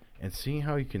yourself, and seeing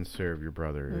how you can serve your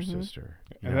brother or sister.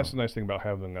 And that's the nice thing about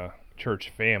having a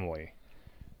church family,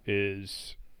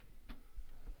 is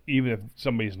even if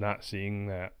somebody's not seeing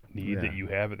that need that you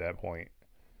have at that point,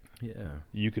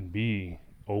 you can be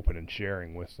open and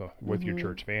sharing with your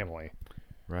church family,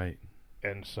 right?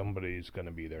 And somebody's going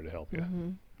to be there to help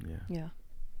you. Yeah.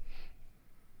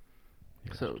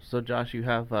 So Josh, you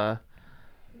have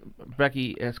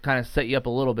Becky has kind of set you up a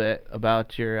little bit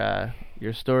about your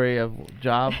story of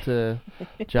job to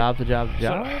job.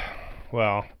 So,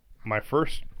 well, my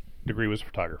first degree was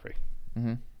photography,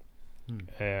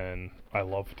 and I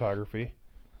love photography,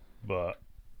 but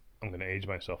I'm going to age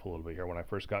myself a little bit here. When I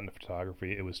first got into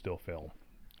photography, it was still film.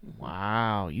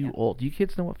 Wow, you old. Do you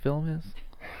kids know what film is?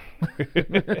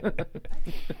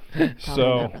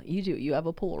 So you do. You have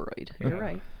a Polaroid. You're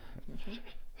right.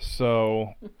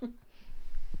 So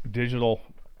digital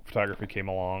photography came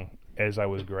along as I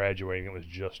was graduating. It was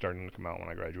just starting to come out when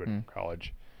I graduated from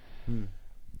college.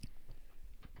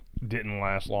 Didn't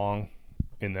last long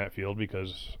in that field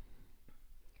because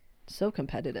so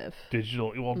competitive.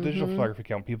 Digital photography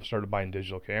count. People started buying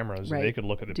digital cameras, and they could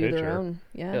look at the do picture their own,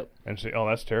 and say, "Oh,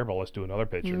 that's terrible. Let's do another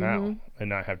picture now," and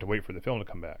not have to wait for the film to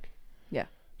come back. Yeah.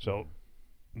 So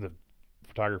the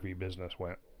photography business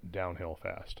went downhill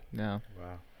fast. Yeah.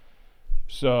 Wow.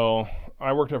 So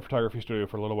I worked at a photography studio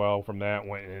for a little while. From that,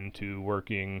 went into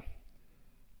working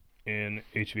in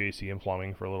HVAC and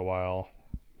plumbing for a little while.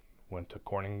 Went to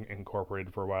Corning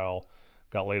Incorporated for a while.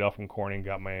 Got laid off from Corning.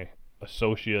 Got my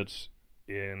associates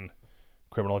in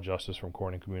criminal justice from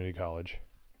Corning Community College.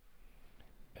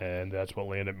 And that's what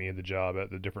landed me the job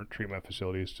at the different treatment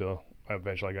facilities till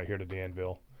eventually I got here to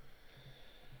Danville.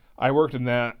 I worked in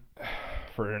that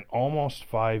for almost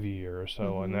 5 years.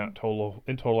 So in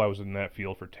total I was in that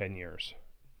field for 10 years.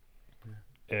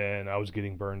 And I was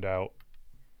getting burned out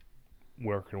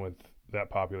working with that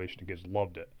population of kids.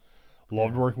 Loved it.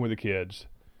 Loved working with the kids.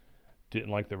 Didn't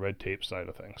like the red tape side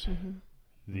of things.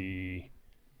 The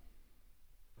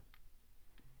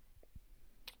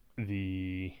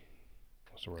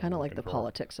kind of like the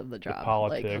politics of the job. The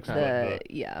politics,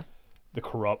 like the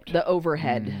corrupt, the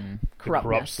overhead, the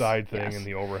corrupt side thing, and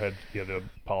the overhead, the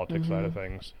politics side of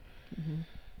things.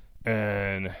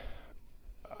 And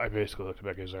I basically looked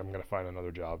back and said, I'm going to find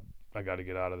another job. I got to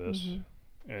get out of this.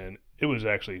 And it was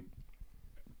actually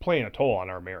playing a toll on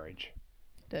our marriage.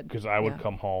 Because I would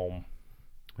come home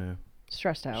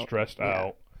stressed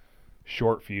out,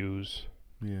 short fuse.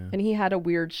 Yeah. And he had a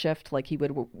weird shift. Like he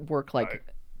would work like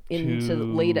into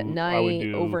late at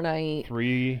night, overnight.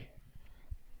 Three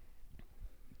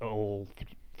to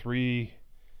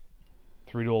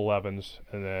 11s,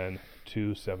 and then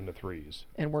 2 7 to 3s.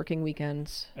 And working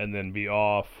weekends. And then be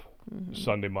off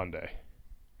Sunday, Monday,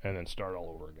 and then start all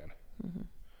over again.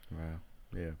 Wow.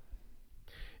 Yeah.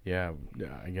 Yeah,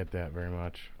 I get that very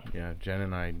much. Yeah, Jen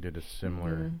and I did a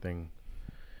similar thing.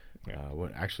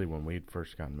 When we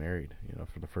first got married,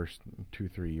 for the first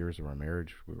 2-3 years of our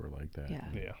marriage, we were like that.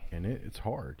 Yeah. And it's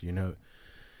hard,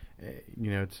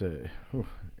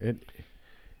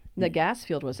 The gas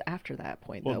field was after that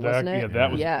point, though, wasn't it? Yeah,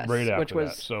 that was right after which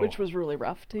that. So which was really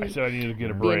rough too. I said I needed to get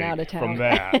a break from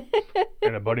that.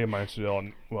 And a buddy of mine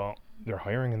said, "Well, they're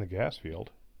hiring in the gas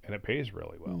field, and it pays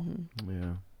really well."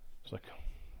 Yeah. It's like,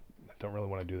 I don't really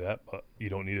want to do that, but you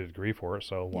don't need a degree for it,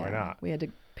 so why not? We had to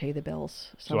pay the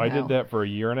bills somehow. So I did that for a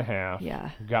year and a half.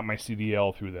 Yeah. Got my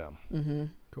CDL through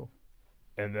them. Cool.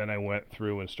 And then I went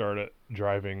through and started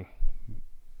driving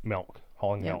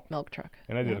hauling milk. Milk truck.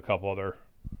 And I did a couple other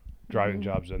driving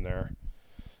jobs in there.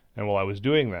 And while I was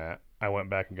doing that, I went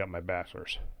back and got my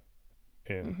bachelor's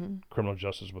in criminal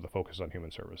justice with a focus on human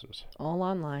services. All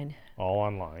online. All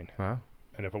online. Huh?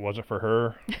 And if it wasn't for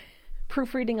her...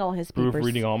 Proofreading all his papers.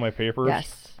 Proofreading all my papers.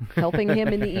 Yes. Helping him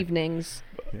in the evenings.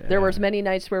 Yeah. There was many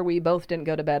nights where we both didn't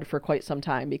go to bed for quite some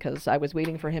time because I was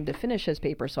waiting for him to finish his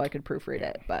paper so I could proofread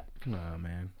it. But oh,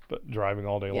 man. But driving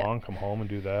all day long, come home and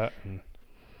do that. And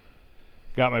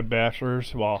got my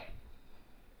bachelor's. Well,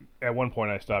 at one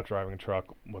point I stopped driving a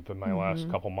truck within my last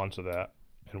couple months of that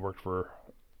and worked for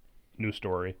New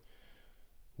Story,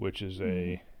 which is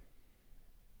a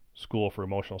school for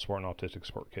emotional support and autistic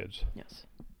support kids. Yes.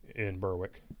 In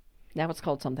Berwick. Now it's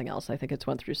called something else. I think it's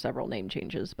went through several name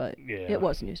changes, but it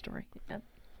was a New Story. Yeah.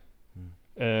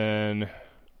 And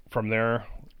from there,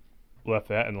 left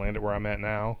that and landed where I'm at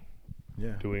now.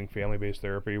 Yeah. Doing family-based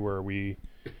therapy where we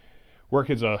work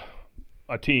as a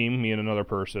team, me and another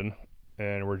person,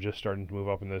 and we're just starting to move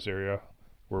up in this area.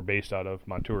 We're based out of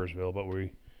Montoursville, but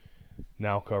we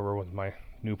now cover with my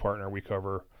new partner. We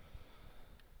cover,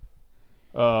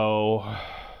 the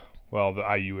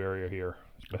IU area here.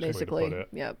 Basically,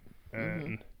 yep.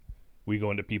 And we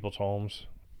go into people's homes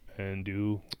and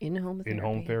do in-home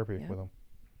therapy with them.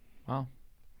 Wow.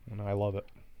 And I love it.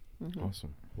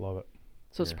 Awesome. Love it.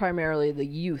 So it's primarily the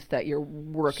youth that you're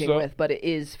working with, but it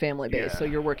is family-based, so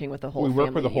you're working with the whole family. We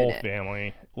work with the whole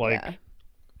family.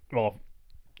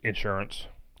 Insurance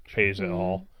pays it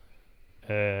all.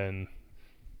 And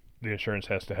the insurance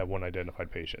has to have one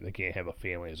identified patient. They can't have a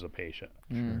family as a patient.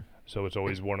 Sure. So it's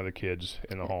always one of the kids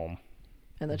in the home.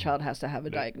 And the child has to have a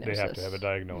diagnosis. They have to have a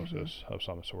diagnosis of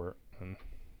some sort. And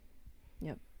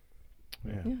yeah.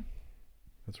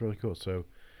 That's really cool. So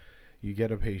you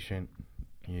get a patient,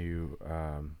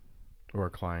 or a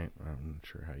client, I'm not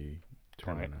sure how you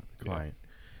term it, client,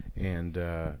 and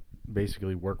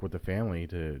basically work with the family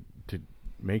to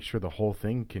make sure the whole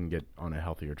thing can get on a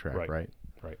healthier track, right?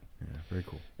 Right. Yeah, very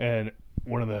cool. And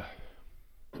one of the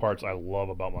parts I love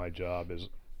about my job is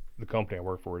the company I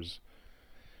work for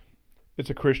it's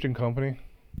a Christian company.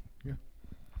 Yeah.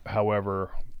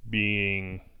 However,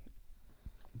 being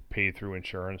paid through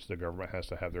insurance, the government has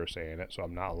to have their say in it, so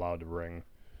I'm not allowed to bring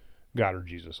God or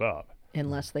Jesus up.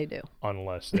 Unless they do.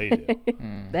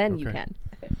 Then you can.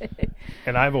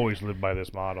 And I've always lived by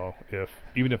this motto.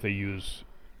 Even if they use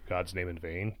God's name in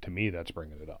vain, to me, that's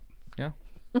bringing it up. Yeah.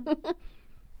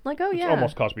 Like, oh, It's yeah.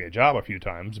 almost cost me a job a few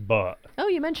times, but Oh,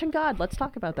 you mentioned God. Let's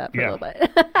talk about that for Yeah. a little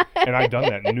bit. and I've done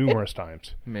that numerous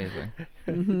times. Amazing.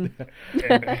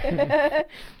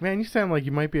 Man, you sound like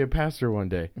you might be a pastor one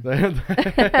day.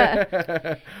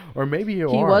 Or maybe you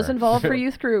He are. was involved for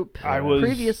youth group I was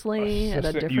previously at a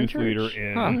assistant different youth church. leader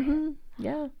in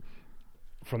Yeah.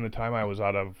 from the time I was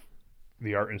out of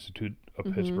the Art Institute of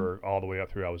Mm-hmm. Pittsburgh all the way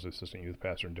up through. I was assistant youth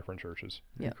pastor in different churches.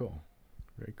 Very Yep. cool.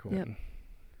 Very cool. Yep.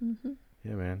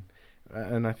 Yeah, man.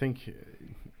 And I think,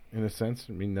 in a sense,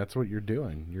 I mean, that's what you're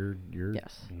doing. You're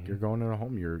Yes. you're going in a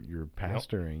home. You're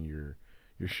pastoring. You're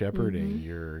shepherding.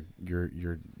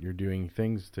 Mm-hmm. You're doing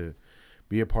things to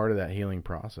be a part of that healing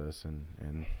process.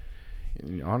 And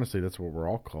honestly, that's what we're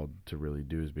all called to really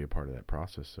do, is be a part of that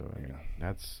process. So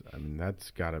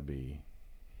that's got to be.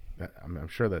 I'm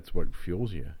sure that's what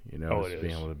fuels you. You know, Oh, is it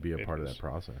being is. able to be a It part of is. that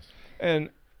process. And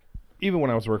even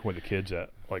when I was working with the kids at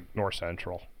like North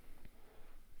Central,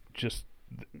 just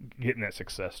getting that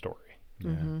success story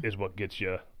Mm-hmm. is what gets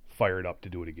you fired up to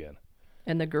do it again.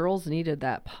 And the girls needed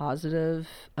that positive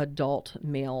adult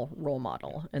male role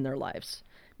model in their lives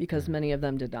because many of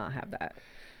them did not have that.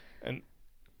 And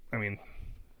I mean,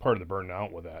 part of the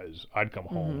burnout with that is I'd come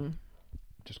home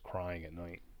just crying at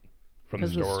night from the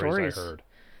 'Cause the stories stories. I heard.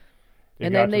 It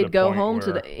And got then to they'd the go point home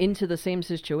where- into the same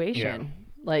situation.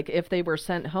 Like if they were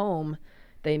sent home,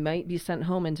 they might be sent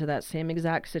home into that same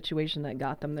exact situation that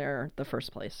got them there the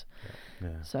first place.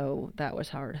 Yeah. So that was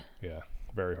hard. Yeah,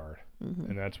 very hard.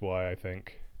 Mm-hmm. And that's why I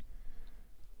think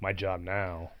my job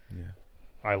now, Yeah.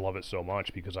 I love it so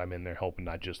much because I'm in there helping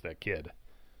not just that kid.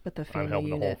 But the I'm family helping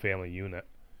the whole unit. family unit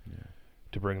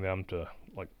to bring them to,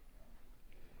 like,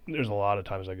 there's a lot of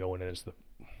times I go in and it's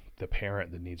the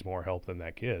parent that needs more help than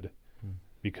that kid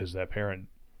because that parent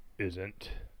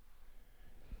isn't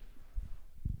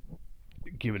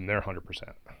giving their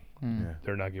 100%. Yeah.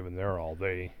 They're not giving their all.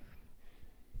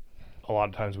 A lot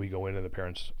of times we go in and the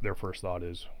parents, their first thought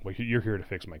is, well, you're here to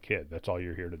fix my kid. That's all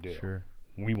you're here to do. Sure.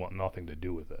 We want nothing to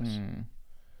do with this. Mm.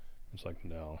 It's like,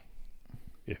 no.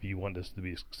 If you want this to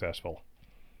be successful,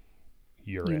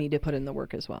 You in. need to put in the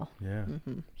work as well. Yeah.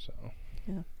 So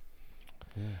Yeah.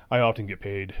 I often get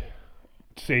paid,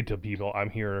 say to people, I'm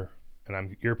here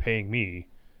and you're paying me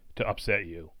to upset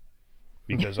you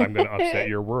because I'm going to upset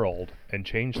your world and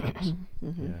change things.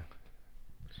 Yeah.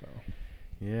 So,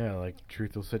 Yeah, like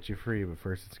truth will set you free, but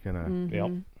first it's gonna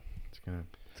yep. it's gonna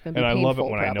It's gonna be And I love it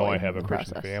painful, when I know I probably, have a the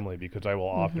Christian process. family because I will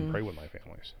often pray with my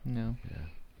families. No.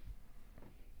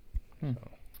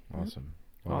 awesome.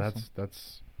 Well, Awesome.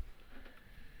 that's.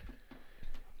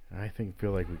 I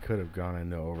feel like we could have gone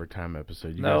into overtime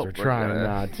episode. You Nope, guys we're are trying good.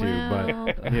 not to, Well,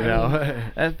 but you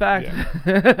know. In fact,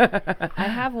 I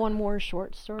have one more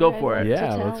short story. Go I'd for like it. to Yeah,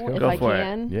 tell, let's go. if Go I for it.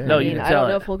 can. Yeah. No, I you mean, can I tell don't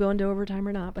know it. if we'll go into overtime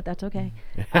or not, but that's okay.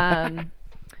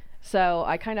 So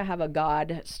I kind of have a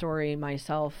God story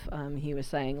myself. He was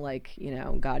saying, like, you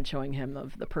know, God showing him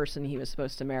of the person he was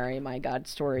supposed to marry. My God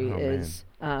story Oh, is,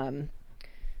 I'll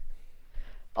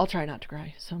try not to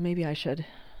cry. So maybe I should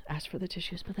ask for the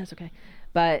tissues, but that's okay.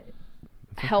 But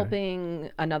helping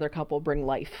another couple bring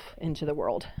life into the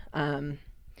world.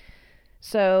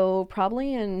 So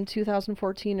probably in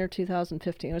 2014 or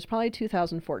 2015, it was probably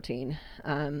 2014.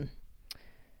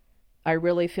 I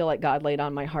really feel like God laid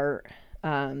on my heart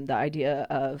the idea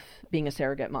of being a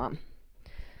surrogate mom.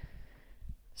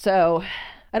 So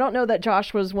I don't know that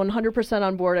Josh was 100%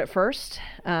 on board at first,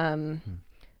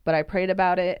 but I prayed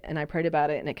about it and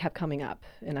it kept coming up.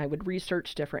 And I would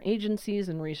research different agencies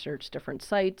and research different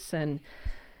sites, and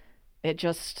it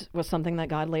just was something that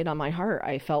God laid on my heart.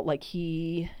 I felt like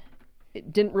he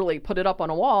didn't really put it up on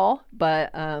a wall,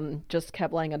 but just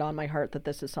kept laying it on my heart that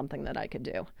this is something that I could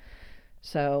do.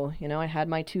 So, you know, I had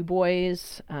my 2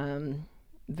 boys,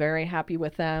 very happy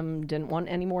with them, didn't want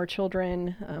any more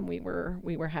children. We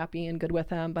were happy and good with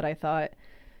them, but I thought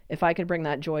if I could bring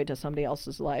that joy to somebody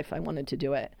else's life, I wanted to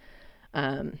do it.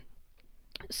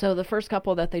 So the first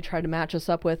couple that they tried to match us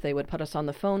up with, they would put us on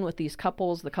the phone with these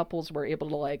couples. The couples were able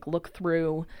to like look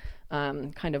through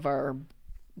kind of our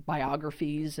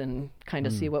biographies and kind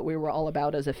of see what we were all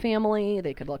about as a family.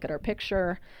 They could look at our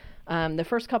picture. The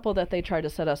first couple that they tried to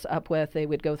set us up with, they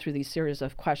would go through these series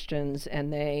of questions,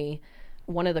 and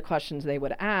one of the questions they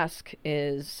would ask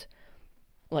is,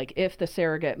 like, if the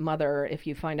surrogate mother, if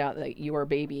you find out that your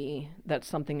baby, that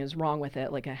something is wrong with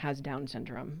it, like it has Down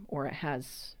syndrome or it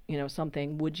has, you know,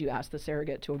 something, would you ask the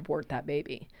surrogate to abort that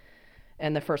baby?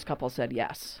 And the first couple said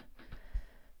yes.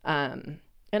 And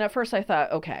at first I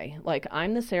thought, okay, like,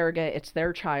 I'm the surrogate, it's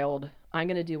their child, I'm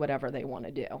going to do whatever they want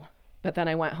to do. But then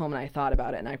I went home and I thought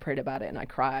about it and I prayed about it and I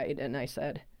cried and I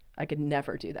said, I could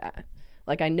never do that.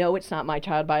 Like, I know it's not my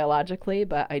child biologically,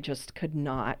 but I just could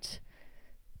not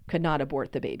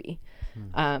abort the baby.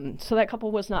 So that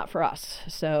couple was not for us.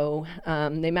 So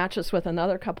they matched us with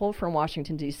another couple from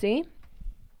Washington, D.C.,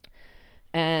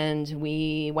 and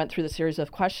we went through the series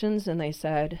of questions, and they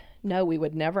said, no, we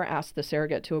would never ask the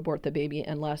surrogate to abort the baby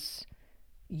unless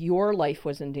your life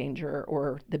was in danger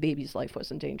or the baby's life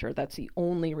was in danger. That's the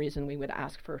only reason we would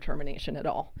ask for termination at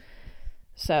all.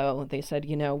 So they said,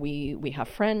 we have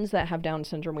friends that have Down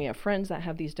syndrome. We have friends that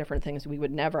have these different things. We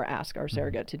would never ask our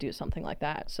surrogate to do something like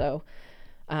that. So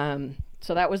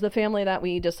so that was the family that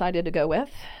we decided to go with.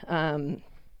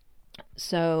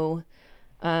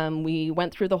 We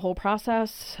went through the whole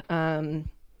process.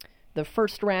 The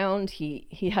first round,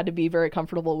 he had to be very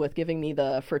comfortable with giving me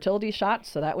the fertility shots.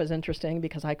 So that was interesting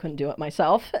because I couldn't do it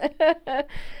myself.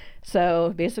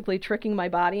 So basically tricking my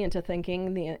body into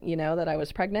thinking, that I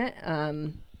was pregnant.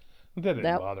 That didn't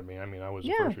bother me. I mean, I was a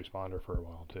first responder for a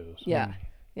while too. So.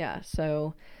 Yeah.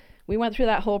 So we went through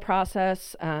that whole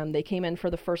process. They came in for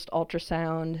the first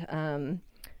ultrasound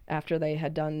after they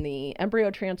had done the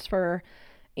embryo transfer.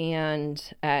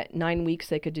 And at 9 weeks,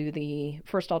 they could do the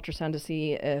first ultrasound to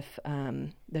see if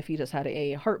the fetus had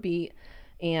a heartbeat.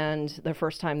 And the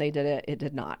first time they did it, it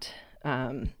did not.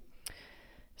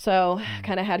 So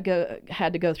kind of had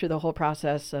to go through the whole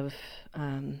process of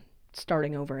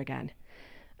starting over again.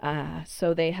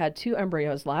 So they had 2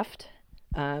 embryos left,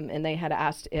 and they had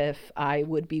asked if I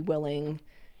would be willing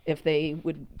to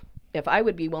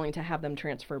have them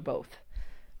transfer both,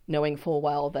 knowing full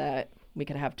well that we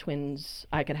could have twins.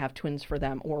 I could have twins for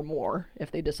them or more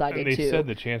if they decided to. And they said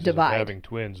the chances divide. Of having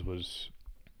twins was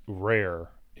rare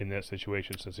in that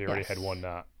situation since they already had one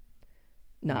not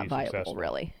viable, successful.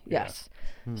 Really. Yeah. Yes.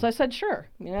 So I said, sure,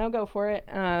 go for it.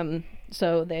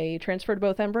 So they transferred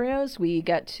both embryos. We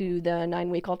get to the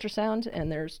 9-week ultrasound,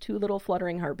 and there's 2 little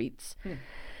fluttering heartbeats.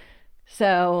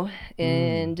 So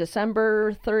in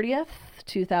December 30th,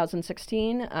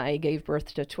 2016, I gave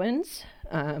birth to twins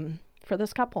for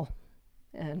this couple.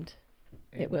 And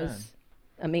it was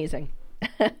amazing.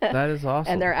 That is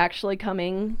awesome. And they're actually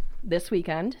coming this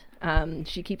weekend.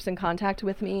 She keeps in contact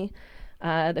with me.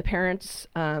 The parents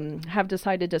have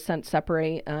decided to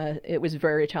separate. It was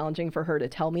very challenging for her to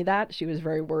tell me that. She was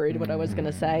very worried what I was going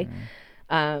to say.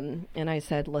 And I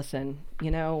said, listen,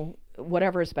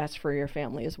 whatever is best for your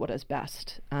family is what is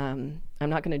best. I'm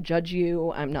not going to judge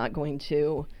you. I'm not going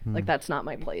to, that's not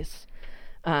my place.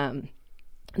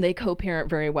 They co-parent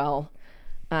very well.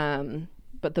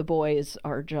 But the boys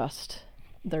are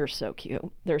they're so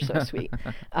cute. They're so sweet.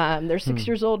 They're 6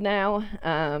 years old now.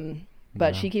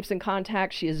 But she keeps in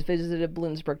contact. She has visited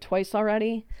Bloomsburg twice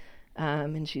already.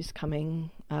 And she's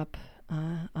coming up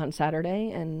on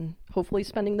Saturday and hopefully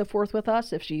spending the 4th with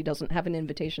us if she doesn't have an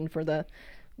invitation for the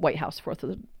White House 4th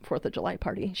of July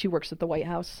party. She works at the White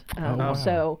House.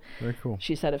 So very cool.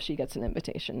 She said if she gets an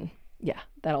invitation,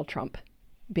 that'll trump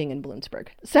being in Bloomsburg.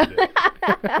 So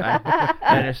I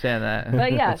understand that.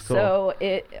 But yeah, cool. So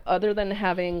other than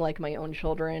having my own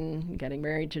children, getting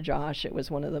married to Josh, it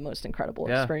was one of the most incredible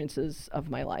experiences of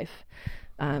my life.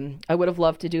 I would have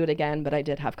loved to do it again, but I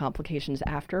did have complications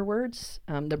afterwards.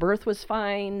 The birth was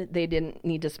fine. They didn't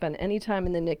need to spend any time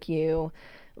in the NICU.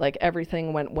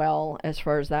 Everything went well as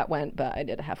far as that went, but I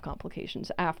did have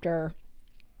complications after.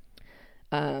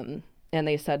 And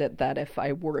they said that if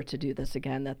I were to do this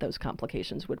again, that those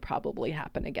complications would probably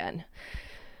happen again.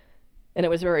 And it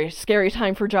was a very scary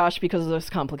time for Josh because those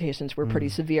complications were pretty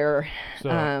severe.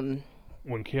 So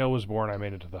when Kale was born, I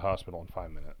made it to the hospital in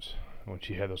 5 minutes. When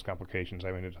she had those complications,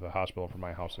 I made it to the hospital from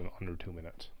my house in under 2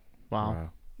 minutes.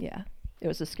 Wow. Yeah, it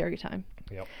was a scary time.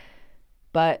 Yep.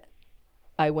 But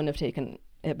I wouldn't have taken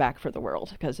it back for the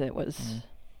world because it was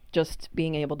just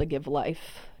being able to give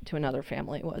life to another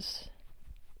family was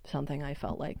something I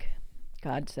felt like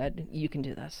God said, you can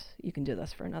do this. You can do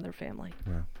this for another family.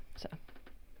 Yeah. So.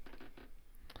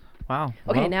 Wow.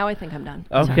 Okay, now I think I'm done.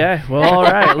 Okay. Well, all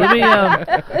right.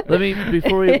 Let me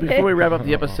before we wrap up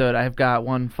the episode, I've got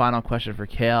one final question for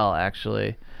Kale.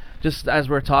 Actually, just as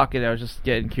we're talking, I was just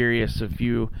getting curious if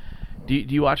do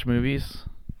you watch movies?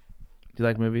 Do you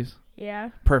like movies?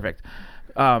 Yeah. Perfect.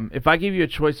 If I gave you a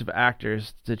choice of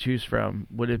actors to choose from,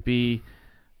 would it be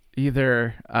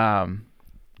either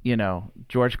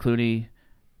George Clooney,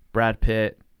 Brad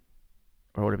Pitt,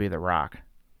 or would it be The Rock?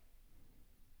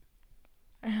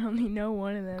 I only know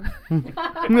one of them.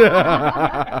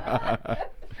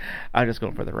 I'm just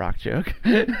going for the Rock joke.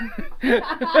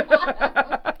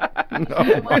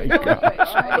 Oh my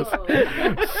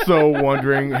gosh. So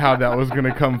wondering how that was going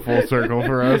to come full circle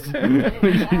for us.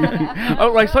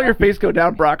 I saw your face go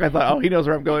down, Brock. I thought, he knows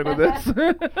where I'm going with this.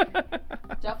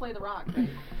 Definitely The Rock. Right?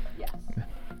 Yes.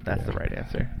 That's the right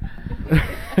answer.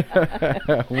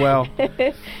 Well,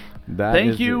 that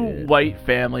Thank is you, it. White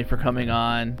family, for coming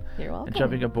on You're welcome. and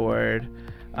jumping aboard.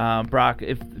 Brock,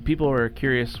 if people are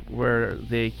curious where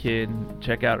they can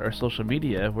check out our social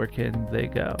media, where can they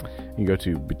go? You can go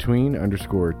to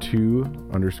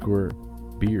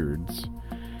between_2_beards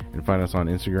and find us on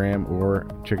Instagram, or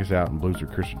check us out on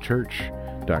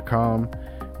bluesforchristianchurch.com,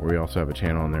 where we also have a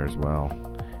channel on there as well.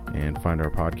 And find our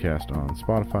podcast on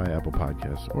Spotify, Apple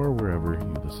Podcasts, or wherever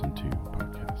you listen to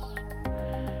podcasts.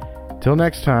 Till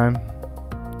next time,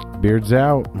 beards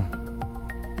out.